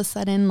then all of a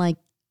sudden like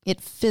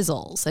it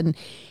fizzles. And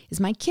is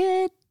my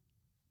kid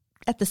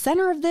at the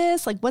center of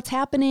this? Like, what's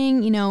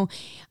happening?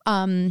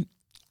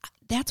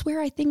 That's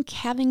where I think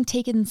having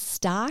taken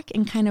stock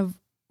and kind of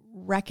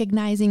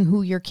recognizing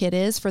who your kid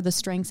is for the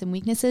strengths and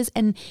weaknesses,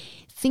 and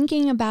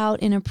thinking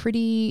about in a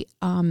pretty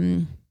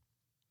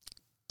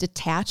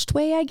detached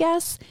way, I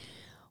guess,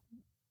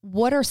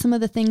 what are some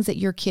of the things that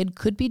your kid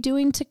could be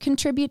doing to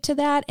contribute to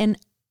that? And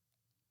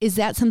is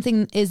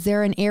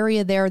there an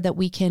area there that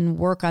we can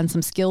work on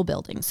some skill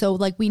building? So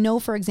like we know,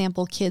 for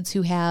example, kids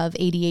who have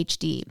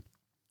ADHD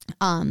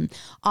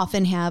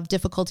often have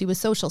difficulty with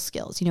social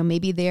skills.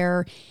 Maybe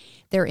their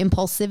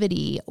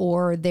impulsivity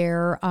or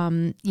their,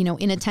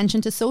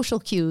 inattention to social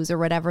cues or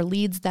whatever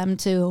leads them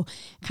to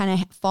kind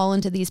of fall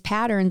into these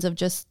patterns of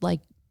just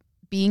like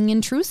being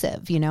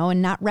intrusive,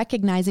 and not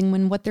recognizing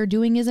when what they're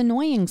doing is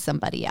annoying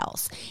somebody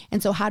else.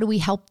 And so how do we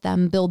help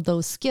them build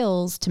those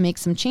skills to make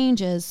some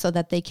changes so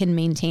that they can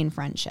maintain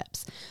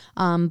friendships?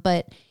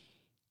 But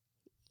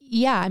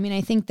yeah, I mean, I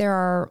think there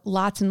are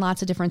lots and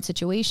lots of different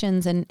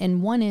situations.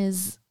 And one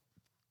is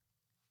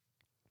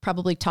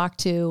probably talk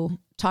to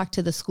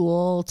the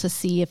school to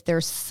see if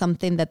there's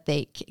something that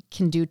they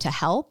can do to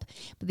help.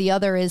 But the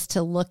other is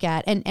to look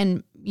at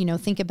and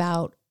think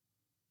about,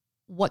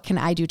 what can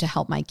I do to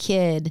help my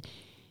kid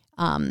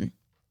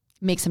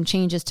make some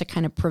changes to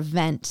kind of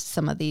prevent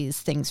some of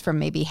these things from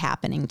maybe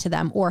happening to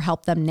them, or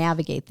help them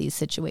navigate these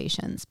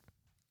situations?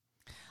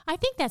 I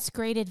think that's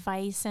great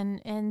advice.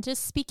 And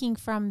just speaking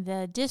from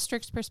the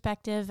district's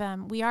perspective,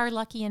 we are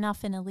lucky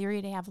enough in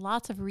Elyria to have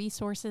lots of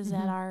resources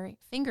at our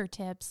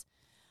fingertips.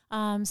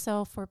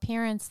 So for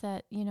parents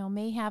that,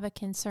 may have a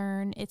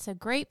concern, it's a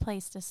great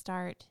place to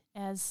start,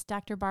 as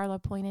Dr. Barlow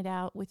pointed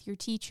out, with your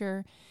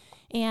teacher.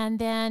 And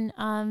then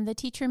the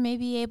teacher may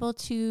be able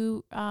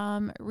to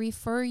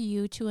refer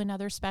you to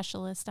another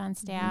specialist on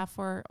staff,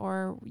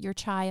 or your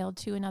child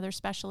to another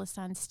specialist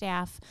on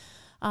staff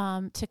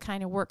to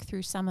kind of work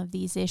through some of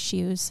these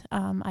issues.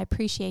 I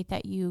appreciate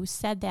that you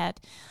said that.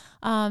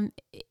 I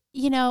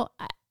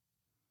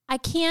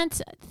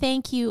can't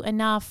thank you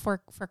enough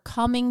for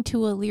coming to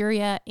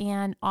Elyria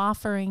and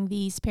offering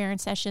these parent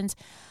sessions.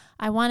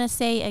 I want to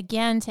say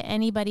again to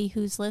anybody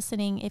who's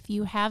listening, if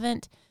you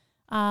haven't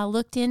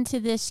looked into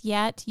this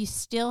yet, you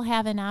still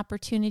have an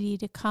opportunity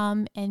to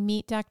come and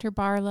meet Dr.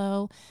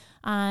 Barlow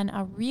on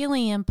a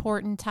really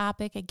important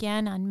topic,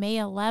 again, on May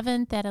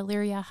 11th at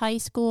Elyria High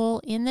School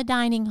in the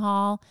dining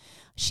hall.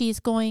 She's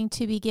going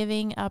to be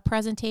giving a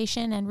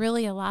presentation and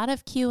really a lot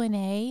of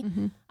Q&A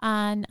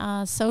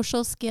on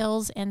social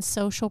skills and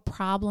social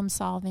problem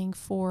solving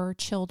for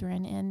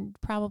children, and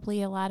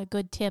probably a lot of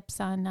good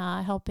tips on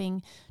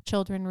helping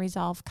children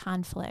resolve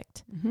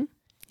conflict.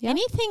 Yep.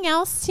 Anything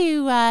else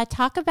to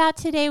talk about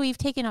today? We've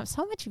taken up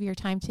so much of your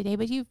time today,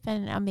 but you've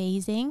been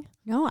amazing.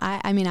 No,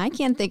 I mean, I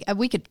can't think.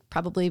 We could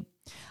probably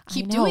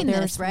keep doing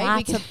this, right?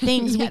 Lots of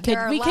things we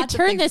could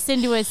turn this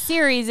into a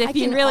series if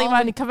you really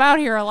want to come out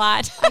here a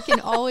lot. I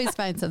can always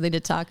find something to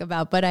talk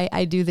about, but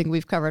I do think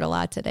we've covered a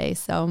lot today.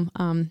 So,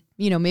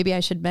 maybe I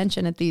should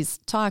mention at these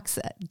talks,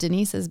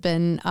 Denise has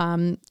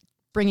been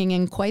bringing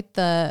in quite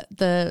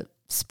the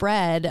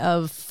spread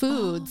of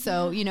food.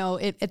 So,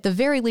 at the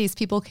very least,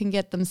 people can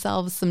get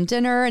themselves some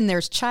dinner, and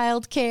there's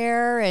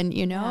childcare, and,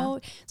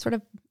 sort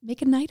of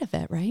make a night of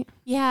it, right?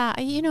 Yeah.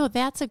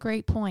 That's a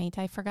great point.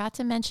 I forgot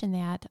to mention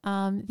that.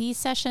 These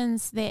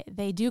sessions,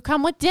 they do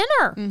come with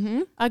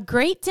dinner, a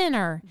great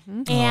dinner.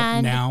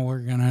 And now we're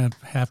going to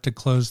have to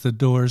close the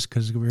doors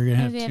because we're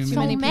going to have so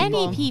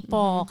many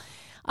people.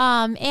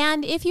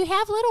 And if you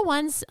have little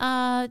ones,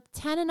 10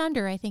 and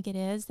under, I think it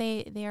is,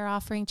 they are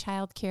offering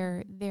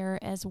childcare there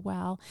as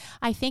well.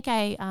 I think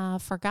I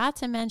forgot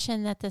to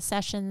mention that the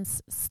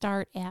sessions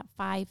start at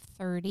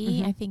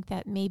 5:30. I think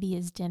that maybe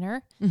is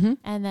dinner.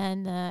 And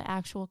then the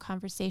actual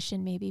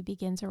conversation maybe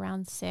begins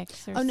around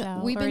 6 or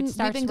so. We've been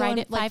going right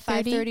at like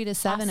 5:30 to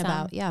 7 awesome.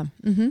 About, yeah.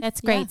 That's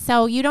great. Yeah.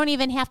 So you don't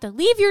even have to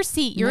leave your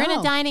seat. You're in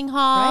a dining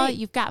hall. Right.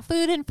 You've got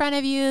food in front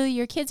of you.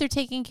 Your kids are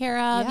taken care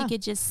of. You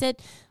could just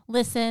sit,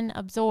 listen,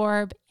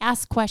 absorb,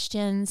 ask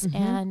questions,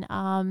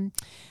 and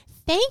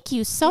Thank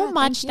you so Yeah,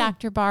 much, thank you.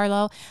 Dr.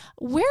 Barlow.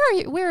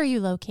 Where are you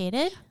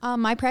located?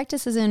 My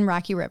practice is in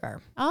Rocky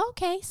River.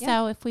 Okay,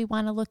 so if we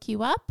want to look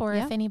you up, or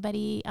Yeah. if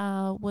anybody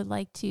would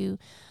like to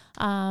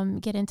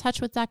get in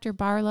touch with Dr.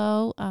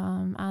 Barlow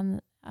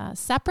on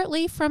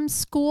separately from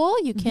school,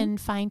 you can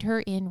find her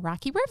in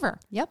Rocky River.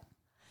 Yep.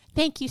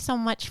 Thank you so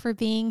much for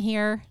being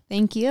here.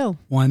 Thank you.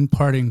 One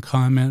parting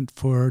comment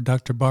for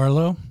Dr.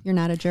 Barlow. You're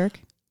not a jerk.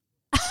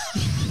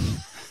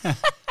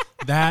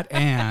 That,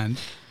 and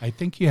I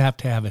think you have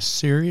to have a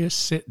serious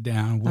sit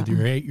down with your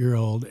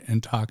 8-year-old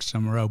and talk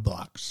some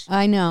Roblox.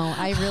 I know.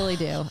 I really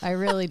do. I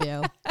really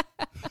do.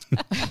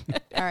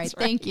 All right.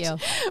 Thank you.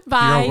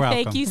 Bye. You're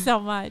welcome. Thank you so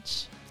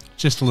much.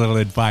 Just a little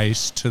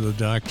advice to the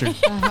doctor.